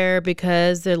up there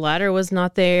because the ladder was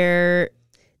not there.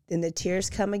 Then the tears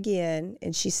come again,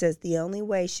 and she says the only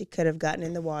way she could have gotten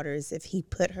in the water is if he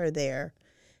put her there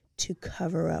to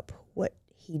cover up what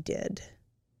he did.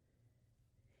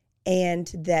 And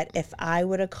that if I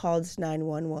would have called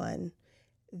 911,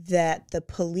 that the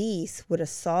police would have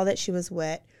saw that she was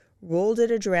wet, ruled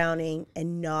it a drowning,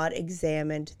 and not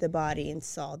examined the body and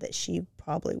saw that she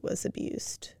probably was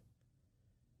abused.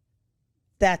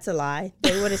 That's a lie.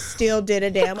 They would have still did a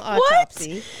damn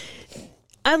autopsy.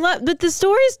 But the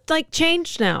story's like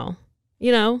changed now,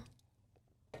 you know?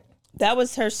 That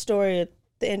was her story at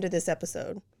the end of this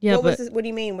episode. Yeah, what do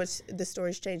you mean was the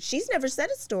story's changed? She's never said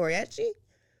a story, has she?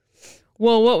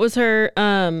 Well, what was her,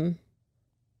 her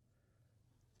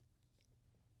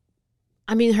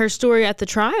story at the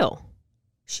trial?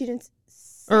 She didn't.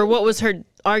 Or what was her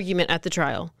argument at the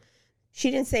trial? She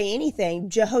didn't say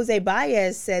anything. Jose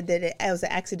Baez said that it was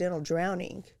an accidental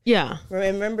drowning. Yeah.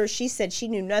 Remember, she said she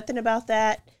knew nothing about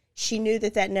that. She knew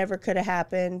that never could have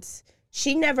happened.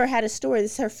 She never had a story.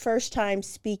 This is her first time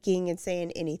speaking and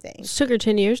saying anything. It took her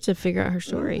 10 years to figure out her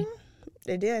story.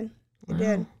 Mm-hmm. It did. It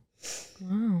did.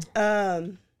 Wow.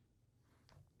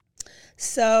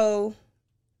 So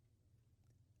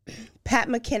Pat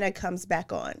McKenna comes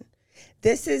back on.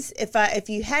 This is, if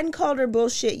you hadn't called her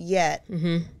bullshit yet,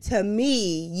 to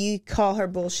me, you call her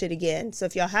bullshit again. So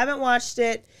if y'all haven't watched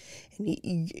it,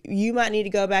 you might need to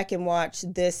go back and watch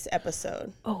this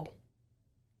episode. Oh.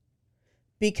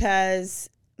 Because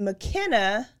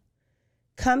McKenna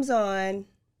comes on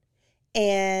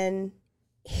and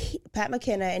Pat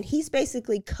McKenna, and he's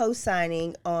basically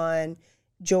co-signing on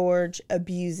George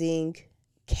abusing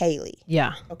Kaylee.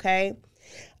 Yeah. Okay?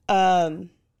 And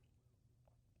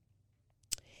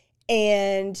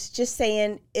just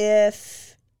saying,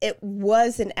 if it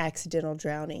was an accidental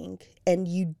drowning and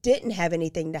you didn't have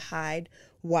anything to hide,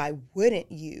 why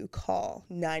wouldn't you call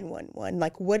 911?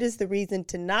 Like, what is the reason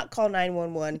to not call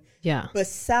 911? Yeah.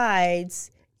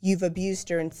 Besides, you've abused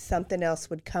her and something else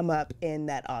would come up in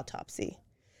that autopsy.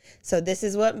 So this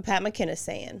is what Pat McKenna's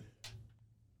saying.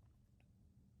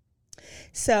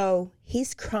 So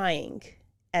he's crying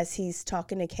as he's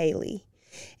talking to Kaylee.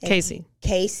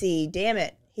 Casey, damn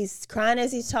it. He's crying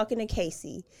as he's talking to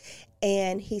Casey.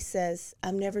 And he says,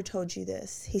 I've never told you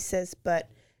this. He says, but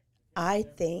I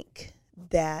think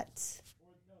that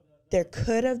there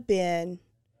could have been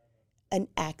an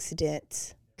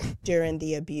accident during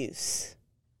the abuse.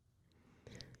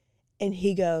 And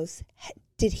he goes,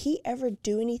 did he ever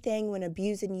do anything when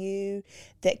abusing you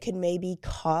that could maybe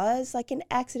cause like an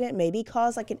accident, maybe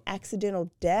cause like an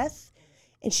accidental death?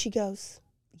 And she goes,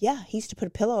 yeah, he used to put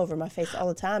a pillow over my face all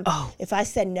the time. Oh. If I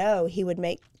said no, he would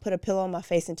put a pillow on my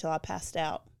face until I passed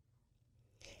out.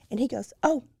 And he goes,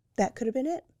 oh, that could have been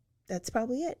it. That's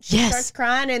probably it. She starts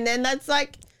crying, and then that's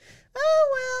like, oh,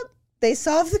 well, they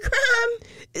solved the crime.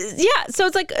 Yeah, so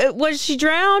it's like, was she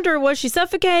drowned or was she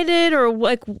suffocated or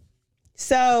like?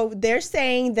 So they're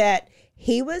saying that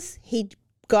he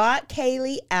got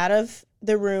Kaylee out of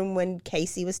the room when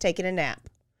Casey was taking a nap.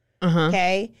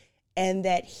 Okay? And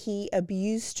that he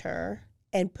abused her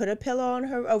and put a pillow on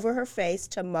her over her face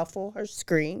to muffle her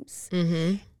screams.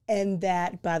 And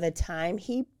that by the time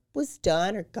he was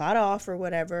done or got off or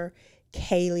whatever,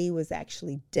 Kaylee was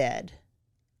actually dead.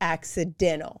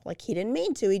 Accidental. Like, he didn't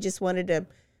mean to. He just wanted to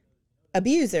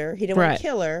abuse her. He didn't want to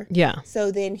kill her. Yeah. So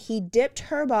then he dipped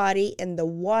her body in the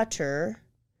water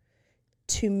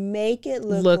to make it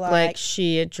look like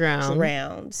she had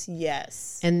drowned.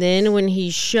 Yes. And then when he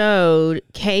showed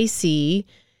Casey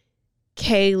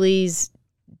Kaylee's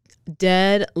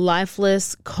dead,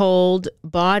 lifeless, cold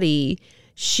body,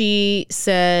 she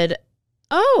said,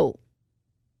 okay,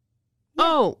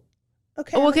 well,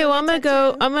 I'm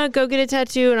gonna go get a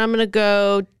tattoo, and I'm gonna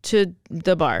go to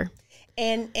the bar.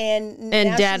 And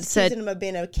Dad she's said, accusing him of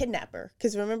being a kidnapper,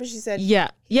 because remember she said,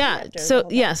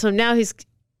 so now he's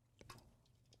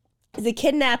the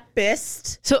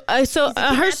kidnappist. So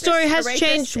her story has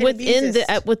changed within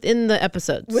the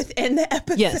episodes. Within the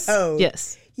episode,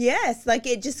 yes. Like,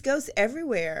 it just goes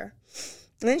everywhere.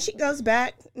 And then she goes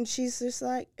back, and she's just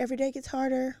like, every day gets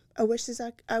harder. I wish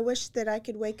that I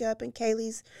could wake up and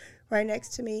Kaylee's right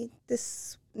next to me.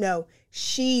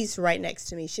 She's right next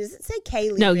to me. She doesn't say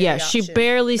Kaylee. No, yeah, she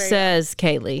barely says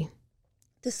Kaylee.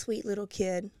 The sweet little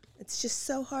kid. It's just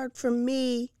so hard for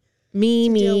me.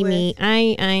 Me.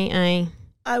 I.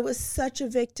 I was such a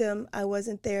victim. I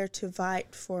wasn't there to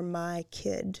fight for my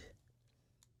kid.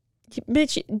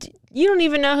 Bitch, you don't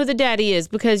even know who the daddy is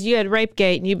because you had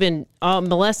Rapegate and you've been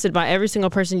molested by every single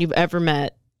person you've ever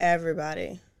met.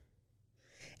 Everybody.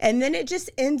 And then it just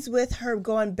ends with her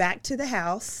going back to the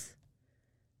house.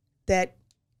 I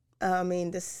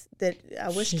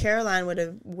wish Caroline would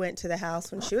have went to the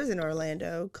house when she was in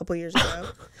Orlando a couple years ago.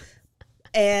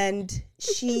 And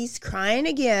she's crying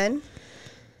again.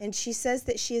 And she says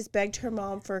that she has begged her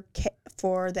mom for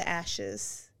the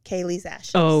ashes, Kaylee's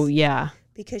ashes. Oh, yeah.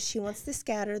 Because she wants to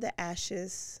scatter the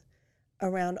ashes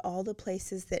around all the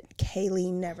places that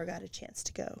Kaylee never got a chance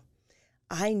to go.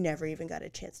 I never even got a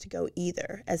chance to go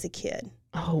either as a kid.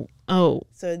 Oh.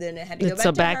 So then it had to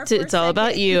go back to her. It's all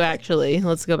about you, actually.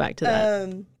 Let's go back to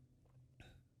that.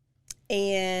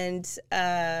 And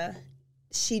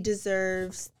she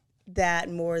deserves that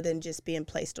more than just being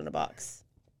placed on a box.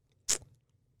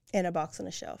 In a box on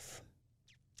a shelf.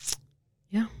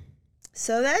 Yeah.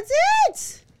 So that's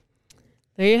it.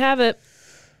 There you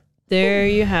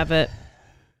have it.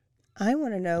 I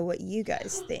want to know what you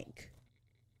guys think.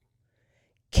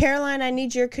 Caroline, I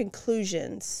need your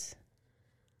conclusions.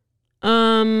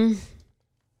 I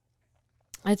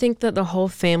think that the whole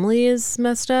family is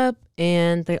messed up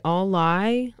and they all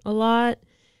lie a lot.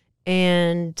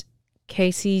 And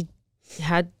Casey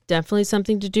had definitely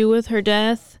something to do with her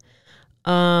death.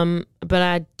 But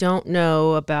I don't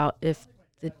know about if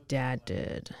the dad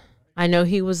did. I know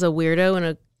he was a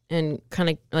weirdo and kind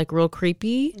of like real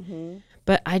creepy,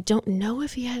 but I don't know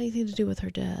if he had anything to do with her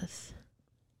death.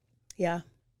 Yeah.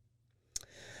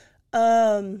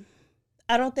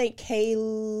 I don't think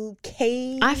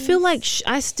Kay. I feel like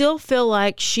I still feel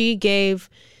like she gave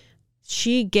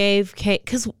Kate,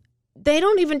 because they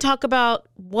don't even talk about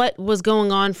what was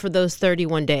going on for those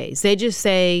 31 days. They just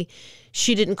say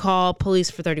she didn't call police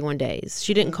for 31 days.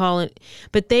 She didn't call it,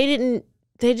 but they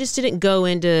just didn't go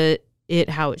into it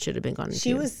how it should have been gone into.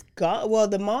 She was gone. Well,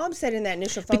 the mom said in that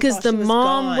initial phone because call the she was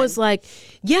mom gone. was like,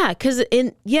 yeah, because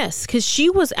she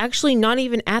was actually not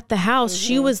even at the house.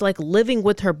 She was like living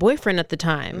with her boyfriend at the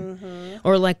time,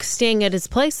 or like staying at his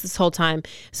place this whole time.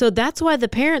 So that's why the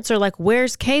parents are like,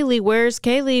 "Where's Kaylee? Where's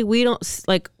Kaylee? We don't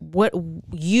like what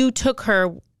you took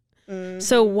her."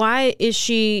 So why is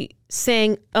she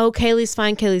saying, "Oh, Kaylee's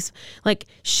fine"? Kaylee's like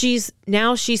she's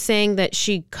saying that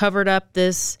she covered up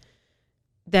this.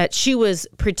 That she was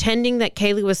pretending that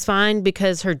Kaylee was fine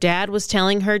because her dad was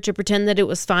telling her to pretend that it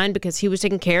was fine because he was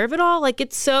taking care of it all. Like,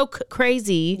 it's so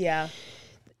crazy. Yeah.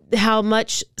 How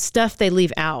much stuff they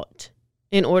leave out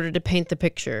in order to paint the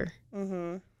picture.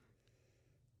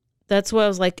 That's why I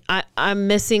was like, I'm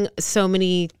missing so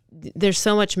many. There's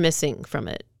so much missing from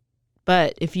it.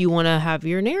 But if you want to have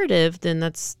your narrative, then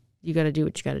you got to do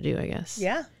what you got to do, I guess.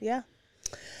 Yeah.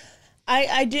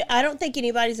 I don't think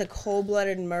anybody's a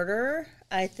cold-blooded murderer.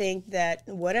 I think that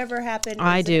whatever happened,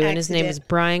 I do, and his name is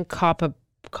Brian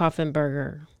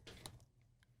Koffenberger.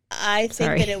 I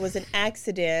think that it was an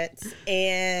accident,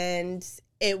 and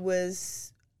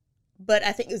but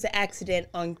I think it was an accident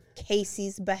on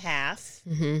Casey's behalf.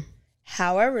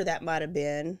 However that might have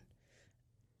been.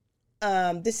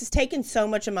 This has taken so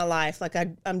much of my life. Like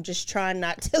I'm just trying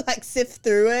not to like sift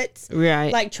through it.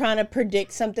 Right. Like trying to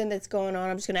predict something that's going on.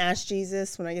 I'm just going to ask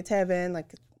Jesus when I get to heaven.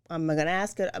 Like I'm going to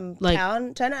ask it. I'm counting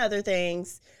a ton of other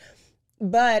things.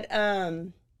 But I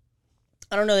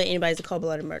don't know that anybody's a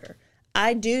cold-blooded murderer.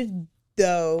 I do,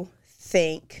 though,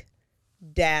 think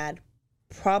Dad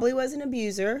probably was an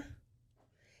abuser.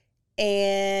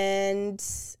 And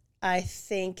I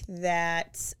think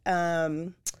that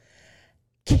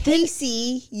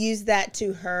Casey used that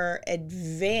to her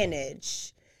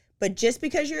advantage. But just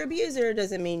because you're an abuser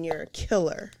doesn't mean you're a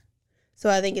killer. So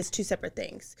I think it's two separate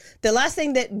things. The last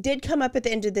thing that did come up at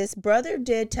the end of this, brother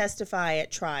did testify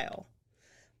at trial.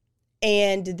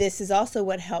 And this is also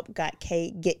what helped get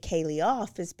Kaylee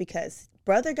off, is because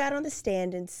brother got on the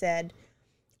stand and said,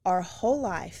 our whole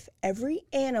life, every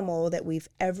animal that we've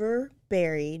ever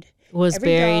buried was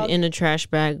buried in a trash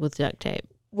bag with duct tape.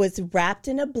 Was wrapped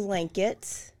in a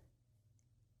blanket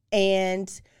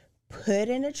and put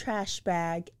in a trash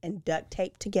bag and duct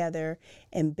taped together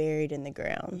and buried in the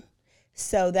ground.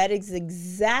 So that is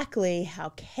exactly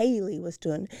how Kaylee was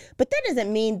doing. But that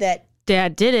doesn't mean that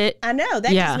Dad did it. I know.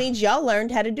 That just means y'all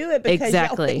learned how to do it because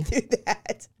y'all went through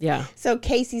that. Yeah. So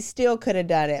Casey still could have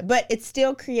done it. But it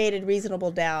still created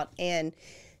reasonable doubt. And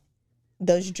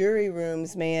those jury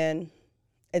rooms, man,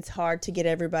 it's hard to get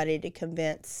everybody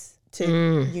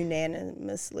to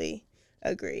unanimously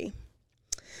agree.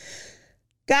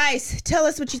 Guys, tell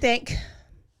us what you think.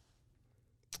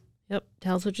 Yep,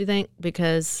 tell us what you think,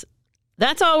 because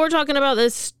that's all we're talking about,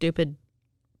 this stupid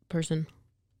person.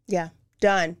 Yeah,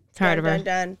 done. Tired of her.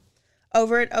 Done.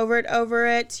 Over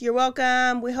it. You're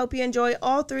welcome. We hope you enjoy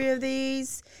all 3 of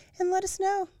these. And let us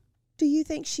know. Do you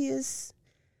think she is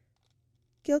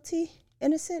guilty,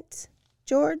 innocent?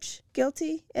 George,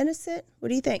 guilty, innocent? What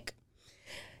do you think?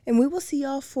 And we will see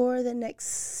y'all for the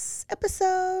next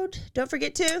episode. Don't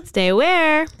forget to stay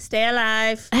aware, stay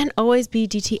alive, and always be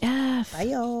DTF. Bye,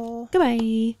 y'all.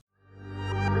 Goodbye.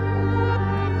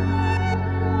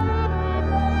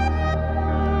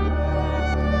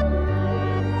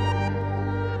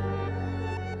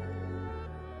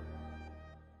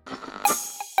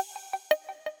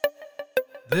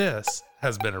 This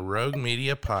has been a Rogue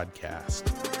Media podcast.